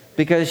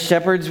 Because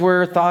shepherds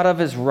were thought of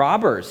as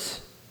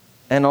robbers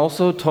and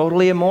also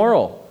totally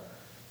immoral,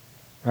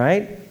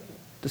 right?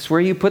 This is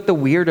where you put the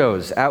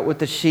weirdos out with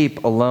the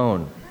sheep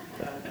alone.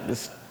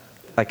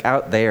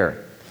 Out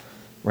there,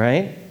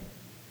 right?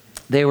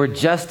 They were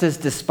just as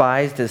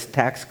despised as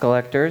tax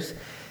collectors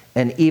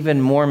and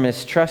even more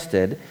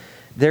mistrusted.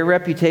 Their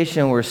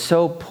reputation was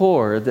so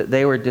poor that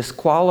they were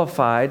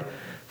disqualified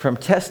from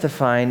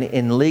testifying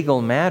in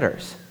legal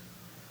matters,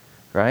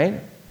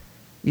 right?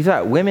 You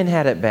thought women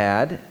had it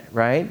bad,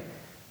 right?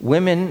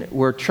 Women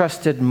were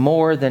trusted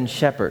more than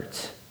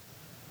shepherds.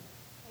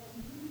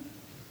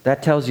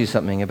 That tells you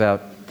something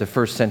about the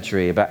first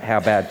century, about how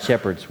bad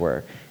shepherds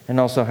were, and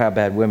also how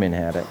bad women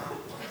had it.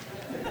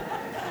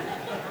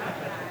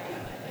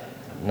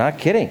 Not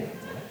kidding.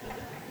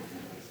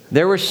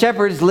 There were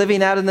shepherds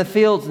living out in the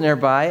fields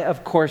nearby.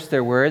 Of course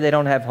there were. They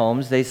don't have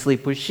homes. They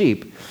sleep with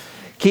sheep,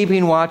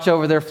 keeping watch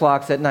over their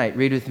flocks at night.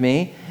 Read with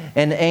me.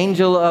 An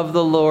angel of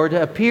the Lord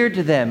appeared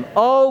to them.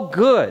 Oh,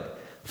 good.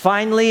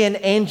 Finally, an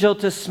angel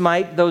to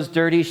smite those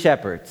dirty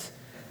shepherds,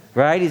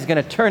 right? He's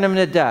going to turn them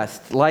to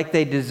dust like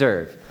they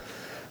deserve.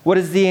 What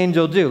does the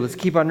angel do? Let's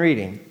keep on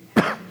reading.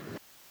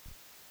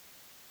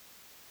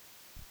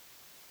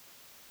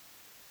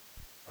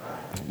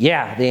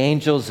 Yeah, the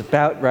angel's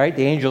about, right?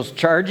 The angel's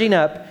charging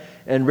up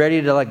and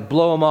ready to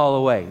blow them all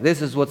away.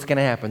 This is what's going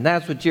to happen.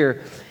 That's what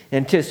you're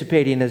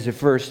anticipating as a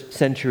first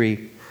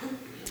century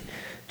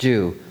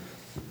Jew.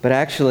 But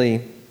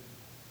actually,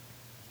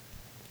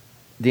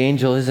 the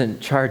angel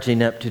isn't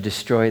charging up to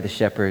destroy the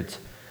shepherds.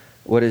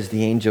 What is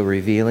the angel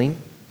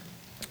revealing?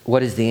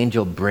 What is the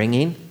angel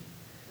bringing?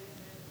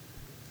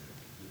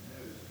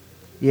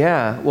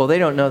 Yeah, well, they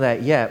don't know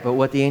that yet, but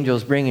what the angel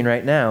is bringing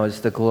right now is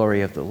the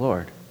glory of the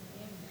Lord.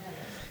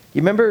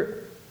 You remember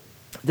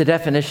the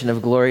definition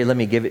of glory? Let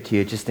me give it to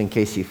you just in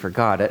case you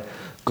forgot it.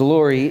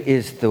 Glory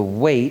is the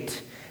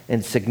weight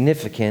and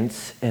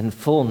significance and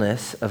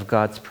fullness of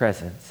God's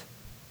presence.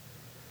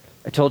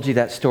 I told you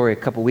that story a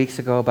couple weeks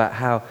ago about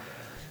how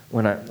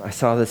when I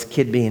saw this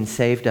kid being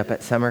saved up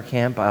at summer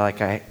camp,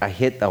 I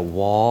hit the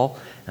wall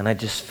and I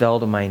just fell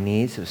to my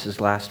knees. This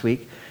was last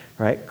week,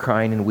 right?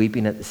 Crying and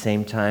weeping at the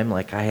same time.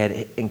 I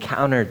had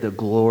encountered the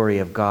glory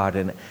of God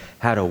and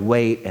had a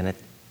weight and a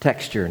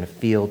texture and a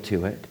feel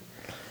to it.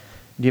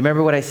 Do you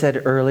remember what I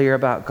said earlier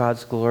about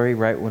God's glory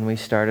right when we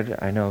started?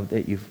 I know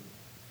that you're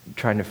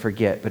trying to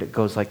forget, but it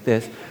goes like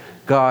this.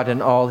 God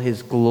in all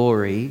his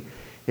glory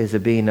is a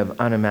being of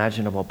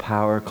unimaginable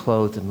power,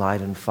 clothed in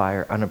light and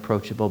fire,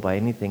 unapproachable by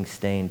anything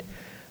stained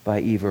by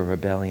evil or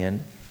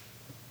rebellion.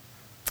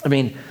 I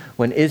mean,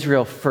 when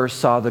Israel first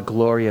saw the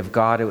glory of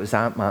God, it was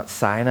on Mount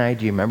Sinai.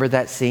 Do you remember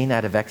that scene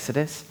out of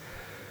Exodus?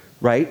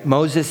 Right?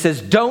 Moses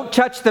says, don't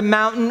touch the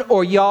mountain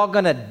or y'all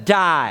gonna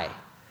die.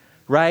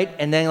 right?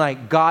 And then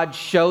like God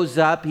shows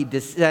up, he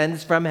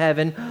descends from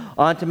heaven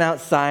onto Mount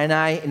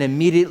Sinai, and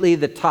immediately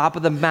the top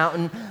of the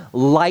mountain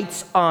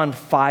lights on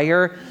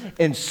fire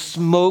and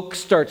smoke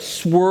starts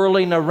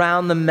swirling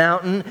around the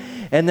mountain.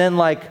 And then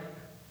like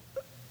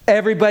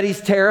everybody's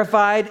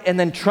terrified, and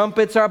then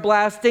trumpets are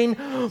blasting.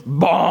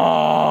 Bonk!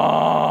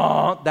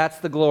 That's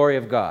the glory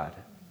of God.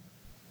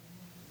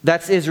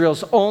 That's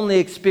Israel's only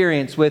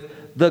experience with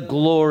the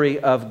glory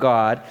of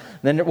God.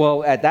 Then,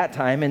 well, at that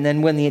time, and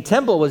then when the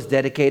temple was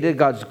dedicated,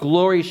 God's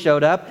glory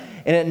showed up,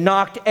 and it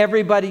knocked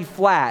everybody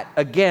flat.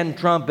 Again,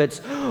 trumpets,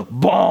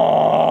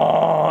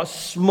 bonk!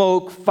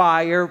 Smoke,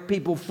 fire,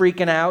 people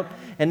freaking out.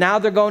 And now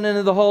they're going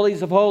into the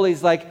holies of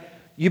holies like,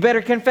 you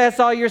better confess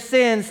all your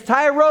sins.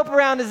 Tie a rope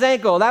around his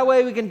ankle. That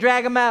way we can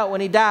drag him out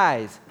when he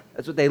dies.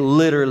 That's what they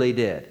literally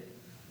did.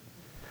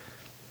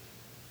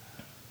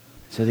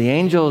 So the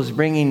angel is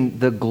bringing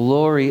the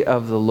glory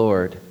of the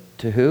Lord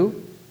to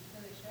who?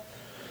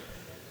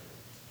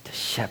 To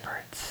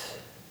shepherds.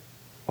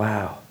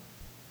 Wow.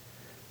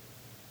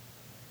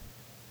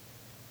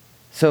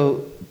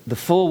 So the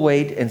full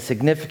weight and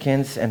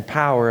significance and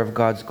power of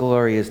God's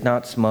glory is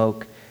not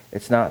smoke,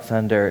 it's not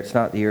thunder, it's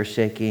not the earth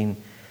shaking.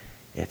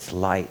 It's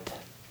light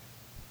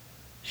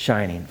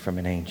shining from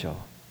an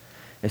angel.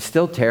 It's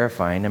still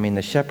terrifying. I mean,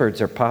 the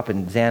shepherds are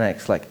popping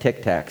Xanax like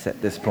Tic Tacs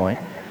at this point,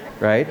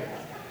 right?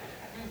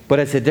 But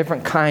it's a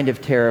different kind of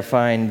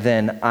terrifying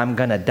than I'm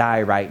going to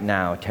die right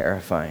now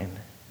terrifying.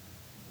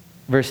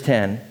 Verse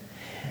 10,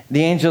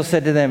 the angel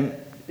said to them,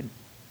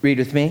 read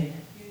with me,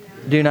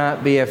 do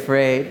not be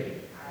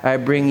afraid. I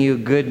bring you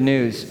good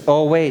news.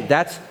 Oh, wait,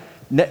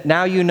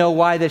 now you know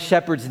why the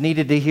shepherds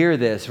needed to hear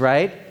this,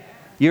 right?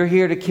 You're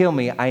here to kill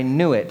me. I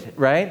knew it,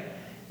 right?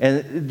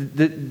 And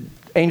the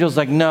angel's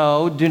like,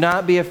 no, do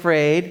not be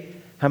afraid.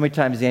 How many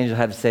times the angel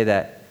had to say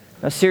that?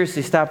 No,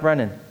 seriously, stop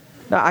running.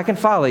 No, I can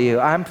follow you.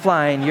 I'm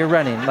flying. You're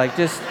running. Like,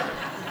 just,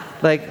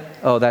 like,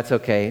 oh, that's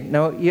okay.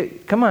 No,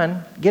 come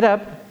on, get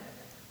up.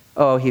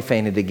 Oh, he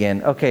fainted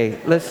again. Okay,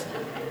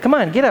 come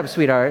on, get up,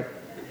 sweetheart.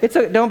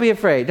 Don't be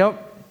afraid. Oh,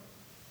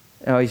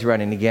 he's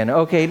running again.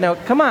 Okay, no,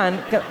 come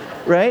on,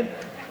 right?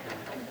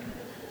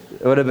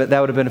 That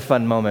would have been a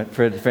fun moment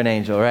for an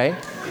angel, right?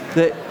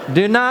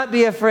 Do not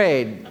be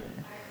afraid.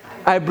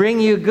 I bring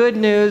you good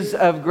news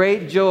of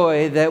great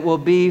joy that will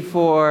be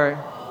for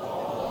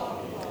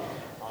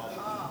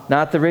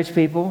not the rich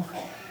people,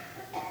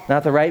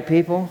 not the right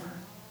people,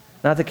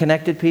 not the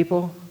connected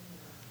people,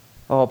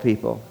 all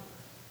people.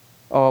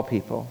 All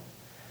people.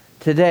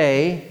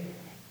 Today,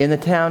 in the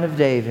town of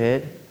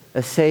David,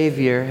 a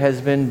Savior has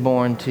been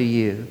born to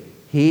you.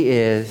 He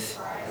is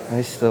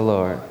Christ the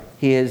Lord.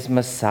 He is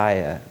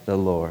Messiah, the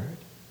Lord.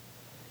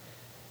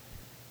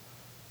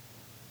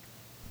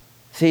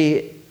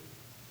 See,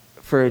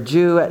 for a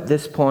Jew at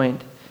this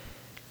point,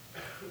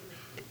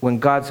 when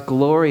God's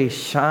glory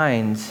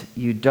shines,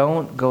 you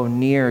don't go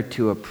near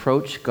to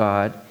approach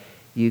God.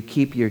 You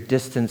keep your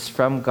distance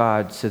from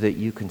God so that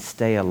you can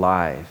stay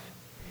alive.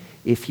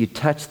 If you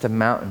touch the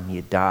mountain,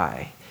 you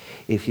die.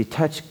 If you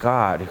touch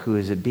God, who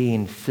is a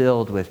being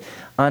filled with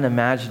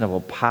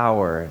unimaginable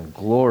power and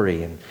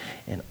glory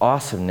and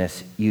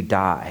awesomeness, you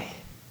die.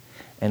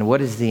 And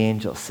what is the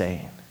angel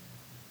saying?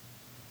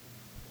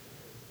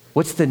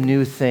 What's the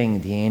new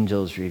thing the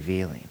angel is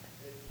revealing?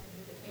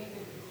 He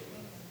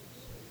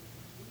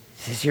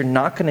says, you're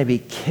not going to be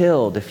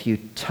killed if you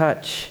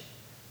touch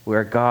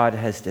where God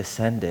has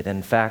descended.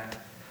 In fact,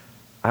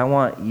 I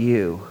want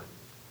you,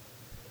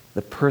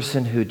 the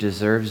person who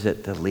deserves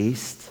it the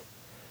least,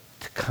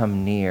 to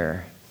come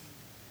near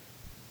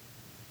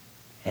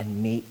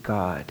and meet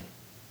God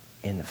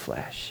in the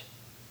flesh.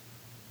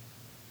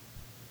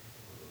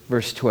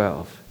 Verse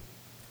 12.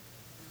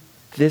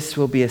 This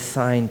will be a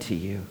sign to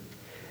you.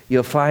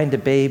 You'll find a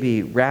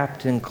baby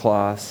wrapped in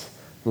cloths,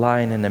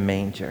 lying in a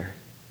manger.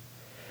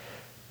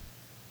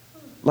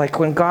 Like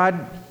when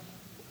God,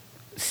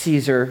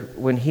 Caesar,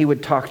 when he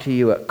would talk to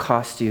you, it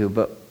cost you,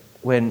 but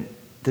when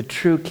the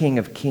true King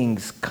of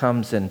Kings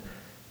comes and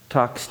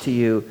talks to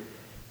you,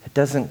 it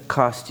doesn't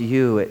cost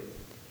you, it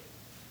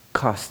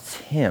costs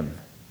him.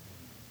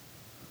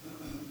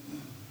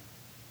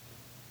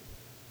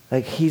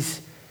 Like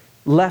he's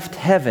left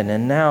heaven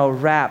and now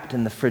wrapped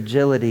in the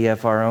fragility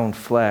of our own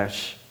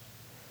flesh.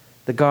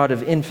 The God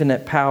of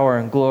infinite power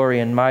and glory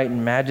and might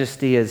and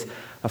majesty is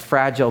a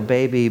fragile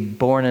baby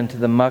born into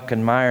the muck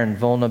and mire and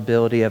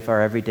vulnerability of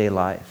our everyday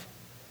life.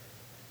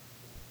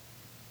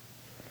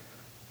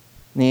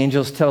 And the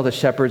angels tell the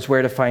shepherds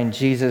where to find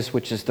Jesus,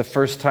 which is the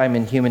first time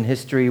in human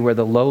history where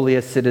the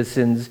lowliest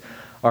citizens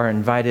are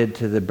invited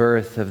to the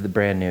birth of the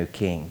brand new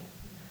king.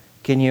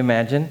 Can you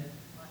imagine?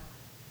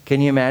 Can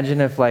you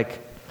imagine if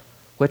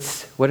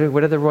what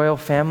are the royal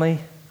family?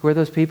 Who are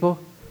those people?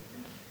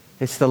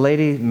 It's the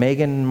lady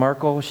Meghan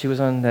Markle. She was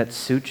on that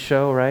Suits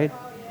show, right?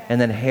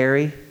 And then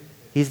Harry.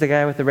 He's the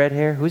guy with the red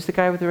hair. Who's the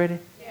guy with the red hair?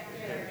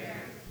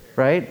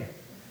 Right?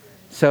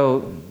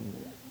 So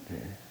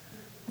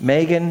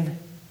Meghan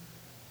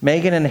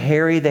and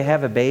Harry, they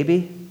have a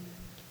baby.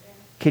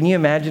 Can you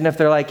imagine if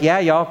they're like, yeah,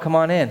 y'all, come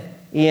on in.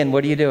 Ian,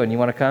 what are you doing? You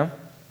want to come?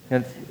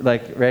 And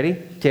like, ready?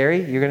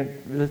 Terry, you're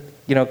going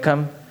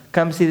to,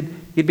 come see.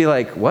 You'd be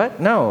like, what?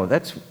 No,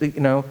 that's,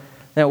 no,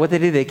 what they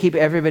do, they keep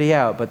everybody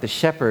out, but the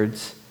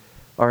shepherds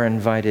are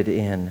invited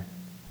in.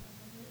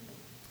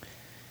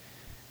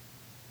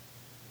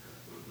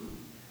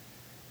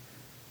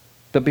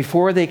 But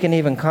before they can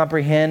even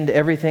comprehend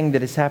everything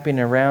that is happening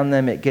around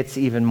them, it gets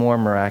even more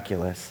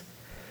miraculous.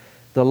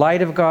 The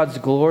light of God's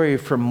glory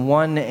from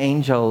one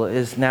angel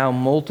is now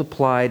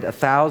multiplied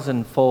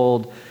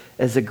 1,000-fold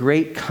as a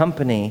great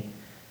company,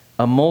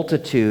 a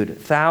multitude,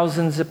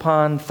 thousands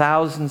upon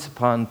thousands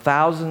upon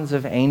thousands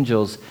of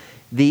angels,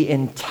 the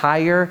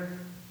entire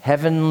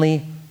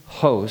heavenly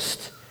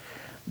host,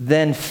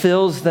 then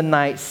fills the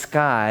night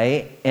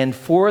sky, and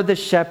for the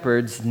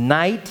shepherds,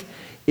 night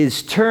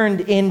is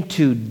turned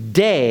into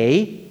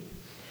day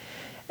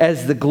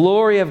as the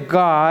glory of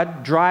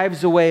God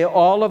drives away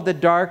all of the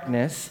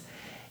darkness.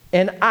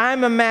 And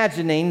I'm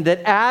imagining that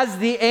as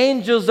the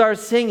angels are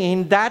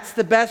singing, that's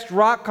the best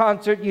rock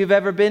concert you've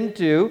ever been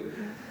to.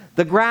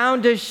 The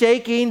ground is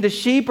shaking, the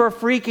sheep are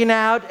freaking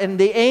out, and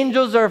the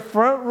angels are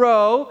front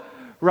row,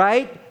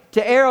 right,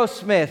 to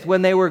Aerosmith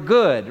when they were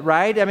good,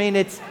 right? I mean,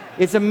 it's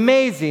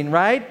amazing,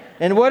 right?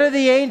 And what are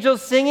the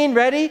angels singing?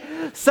 Ready?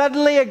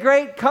 Suddenly a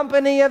great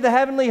company of the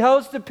heavenly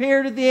host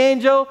appeared with the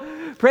angel,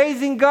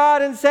 praising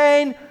God and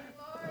saying,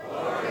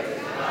 "Glory to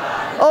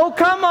God." Oh,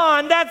 come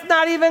on, that's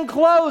not even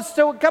close.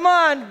 So come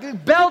on,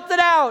 belt it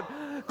out.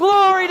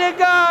 Glory to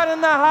God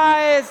in the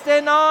highest,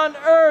 and on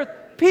earth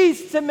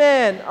peace to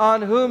men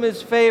on whom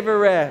his favor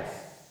rests.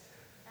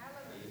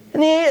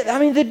 And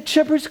the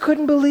shepherds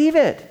couldn't believe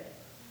it.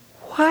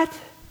 What?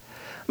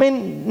 I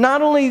mean,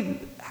 not only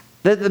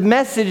the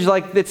message,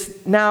 like,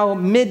 it's now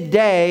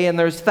midday and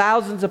there's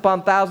thousands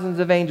upon thousands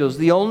of angels.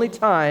 The only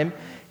time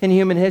in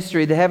human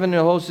history the heavenly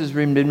host has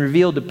been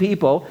revealed to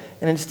people,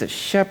 and it's to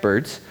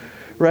shepherds,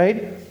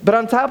 right? But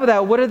on top of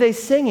that, what are they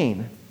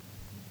singing?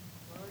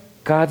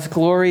 God's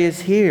glory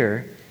is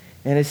here,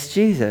 and it's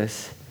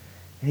Jesus,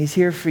 and he's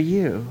here for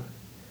you.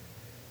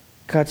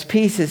 God's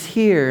peace is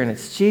here, and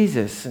it's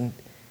Jesus, and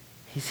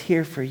he's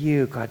here for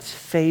you. God's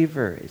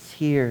favor is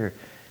here,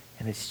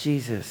 and it's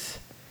Jesus,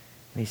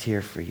 and he's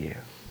here for you.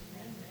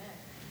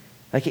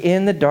 Like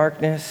in the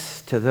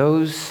darkness, to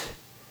those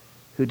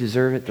who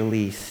deserve it the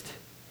least,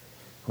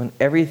 when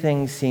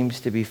everything seems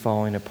to be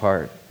falling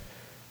apart,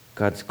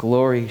 God's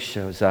glory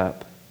shows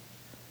up.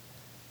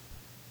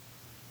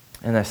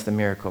 And that's the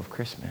miracle of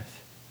Christmas.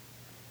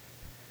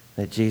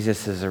 That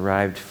Jesus has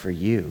arrived for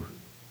you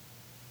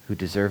who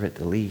deserve it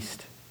the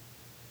least.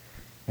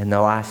 In the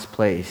last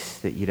place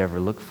that you'd ever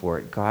look for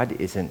it. God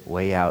isn't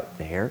way out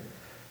there.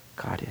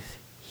 God is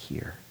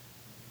here.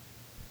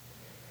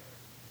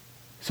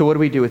 So what do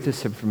we do with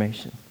this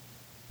information?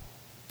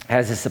 How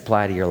does this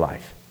apply to your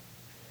life?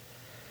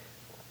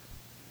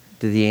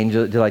 Do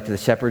the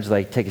shepherds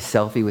take a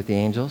selfie with the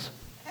angels?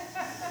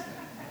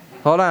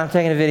 Hold on, I'm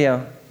taking a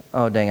video.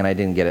 Oh, dang it, I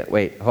didn't get it.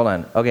 Wait, hold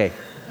on. Okay,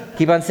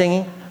 keep on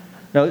singing.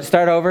 No,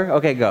 start over.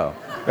 Okay, go.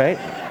 Right?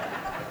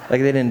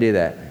 Like they didn't do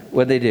that.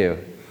 What'd they do?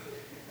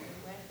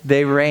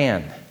 They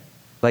ran.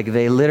 Like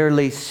they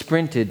literally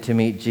sprinted to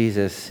meet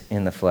Jesus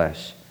in the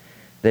flesh.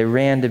 They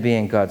ran to be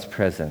in God's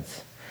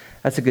presence.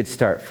 That's a good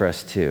start for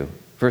us too.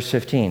 Verse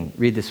 15,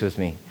 read this with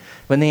me.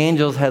 When the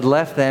angels had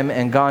left them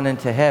and gone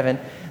into heaven,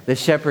 the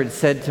shepherds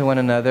said to one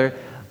another,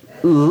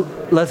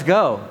 "Let's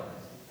go.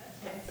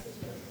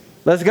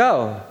 Let's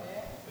go."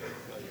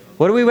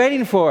 What are we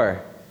waiting for?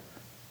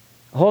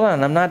 Hold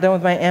on, I'm not done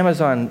with my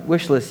Amazon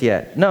wish list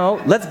yet. No,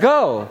 let's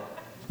go.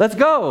 Let's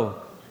go.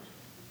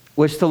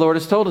 Which the Lord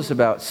has told us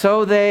about.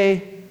 So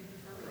they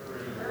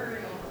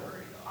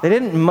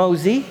didn't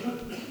mosey.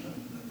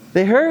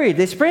 They hurried,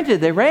 they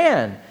sprinted, they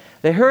ran.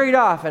 They hurried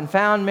off and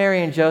found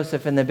Mary and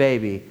Joseph and the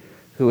baby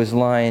who was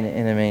lying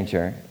in a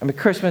manger. I mean,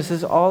 Christmas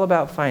is all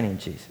about finding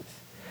Jesus.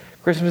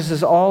 Christmas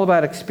is all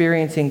about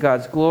experiencing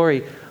God's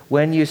glory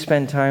when you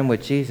spend time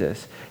with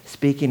Jesus,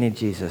 speaking to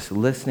Jesus,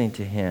 listening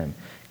to him,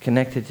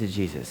 connected to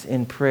Jesus,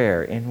 in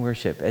prayer, in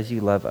worship, as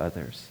you love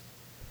others.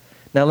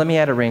 Now let me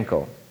add a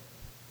wrinkle.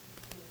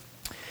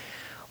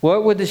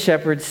 What would the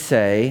shepherds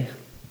say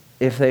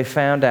if they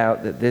found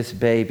out that this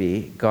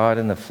baby, God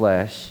in the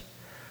flesh,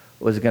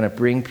 was going to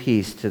bring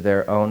peace to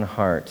their own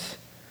hearts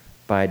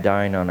by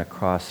dying on a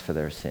cross for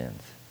their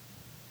sins?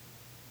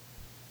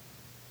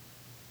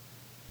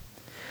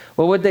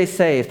 What would they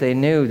say if they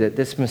knew that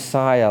this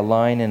Messiah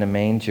lying in a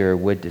manger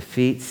would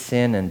defeat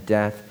sin and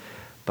death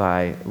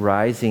by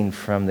rising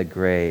from the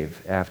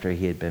grave after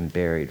he had been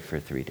buried for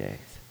 3 days?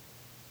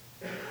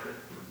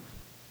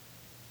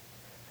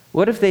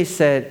 What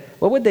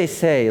would they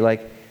say?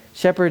 Like,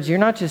 shepherds, you're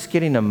not just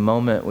getting a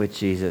moment with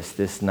Jesus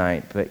this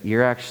night, but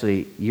you're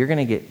going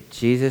to get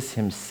Jesus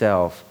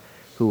himself,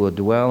 who will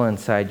dwell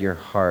inside your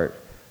heart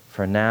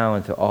for now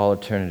and to all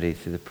eternity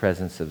through the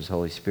presence of his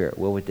Holy Spirit.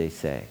 What would they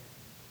say?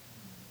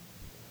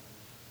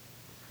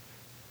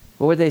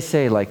 What would they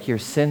say? Like, your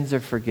sins are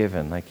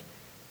forgiven. Like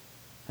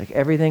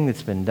everything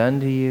that's been done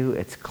to you,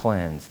 it's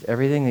cleansed.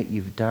 Everything that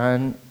you've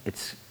done,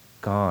 it's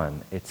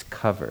gone. It's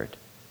covered.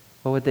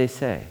 What would they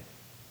say?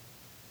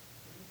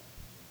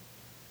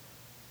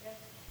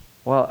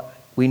 Well,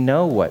 we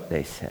know what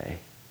they say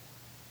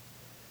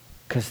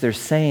because they're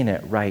saying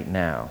it right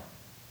now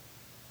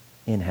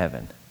in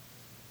heaven.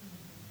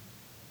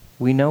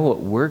 We know what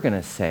we're going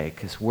to say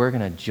because we're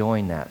going to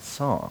join that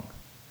song.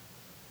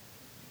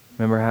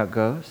 Remember how it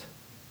goes?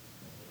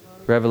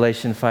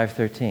 Revelation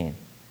 5:13.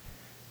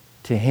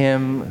 To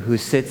him who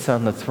sits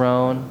on the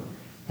throne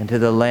and to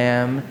the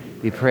Lamb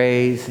be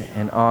praise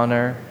and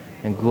honor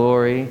and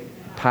glory,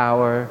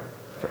 power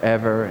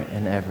forever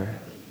and ever.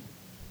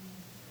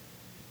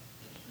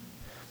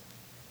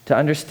 To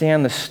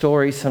understand the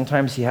story,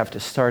 sometimes you have to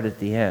start at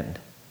the end.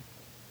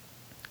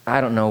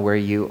 I don't know where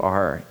you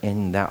are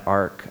in that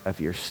arc of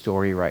your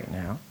story right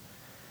now.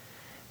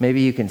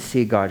 Maybe you can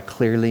see God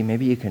clearly.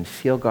 Maybe you can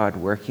feel God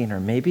working. Or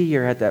maybe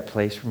you're at that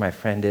place where my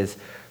friend is,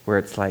 where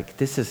it's like,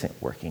 this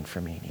isn't working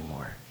for me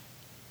anymore.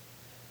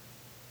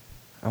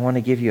 I want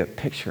to give you a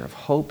picture of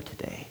hope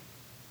today.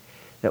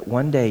 That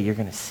one day you're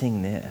going to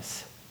sing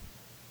this.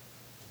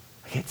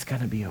 Like, it's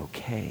going to be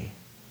okay.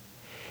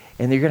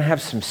 And you're going to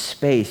have some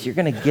space. You're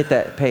going to get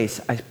that pace.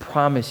 I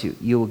promise you,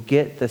 you will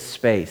get the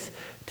space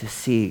to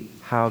see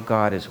how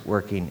God is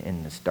working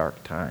in this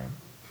dark time.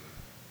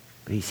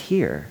 But he's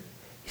here.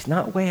 He's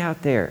not way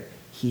out there.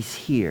 He's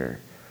here,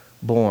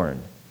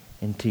 born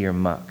into your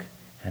muck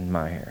and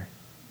mire.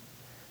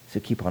 So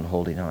keep on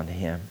holding on to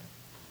him.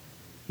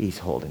 He's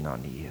holding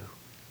on to you.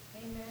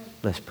 Amen.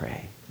 Let's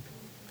pray.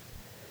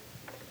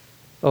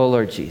 Oh,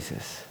 Lord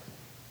Jesus,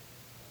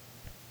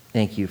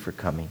 thank you for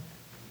coming.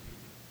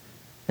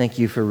 Thank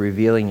you for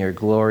revealing your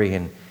glory,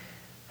 and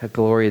a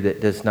glory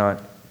that does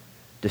not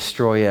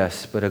destroy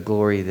us, but a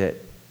glory that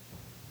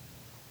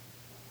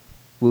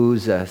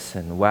woos us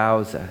and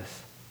wows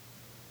us.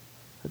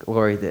 A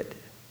glory that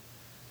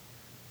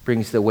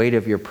brings the weight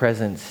of your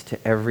presence to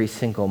every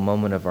single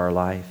moment of our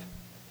life.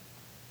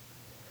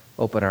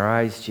 Open our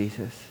eyes,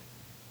 Jesus.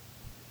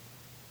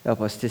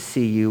 Help us to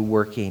see you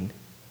working.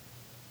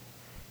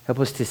 Help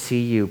us to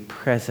see you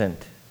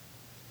present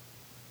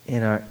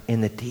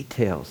in the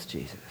details,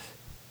 Jesus.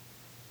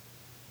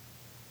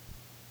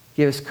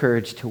 Give us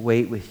courage to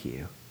wait with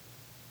you.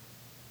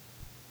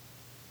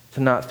 To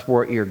not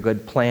thwart your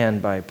good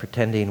plan by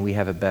pretending we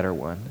have a better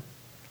one,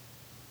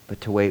 but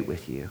to wait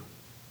with you.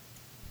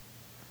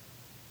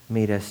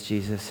 Meet us,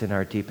 Jesus, in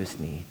our deepest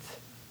needs.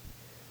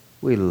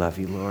 We love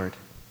you, Lord.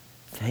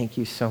 Thank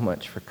you so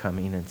much for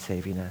coming and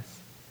saving us.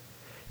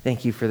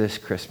 Thank you for this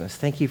Christmas.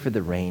 Thank you for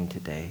the rain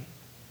today.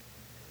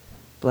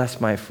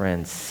 Bless my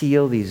friends.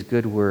 Seal these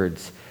good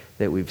words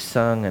that we've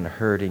sung and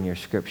heard in your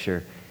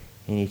scripture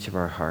in each of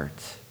our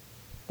hearts.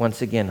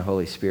 Once again,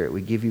 Holy Spirit,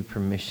 we give you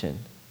permission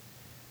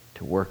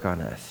to work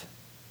on us.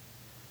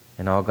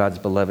 And all God's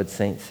beloved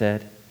saints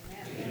said,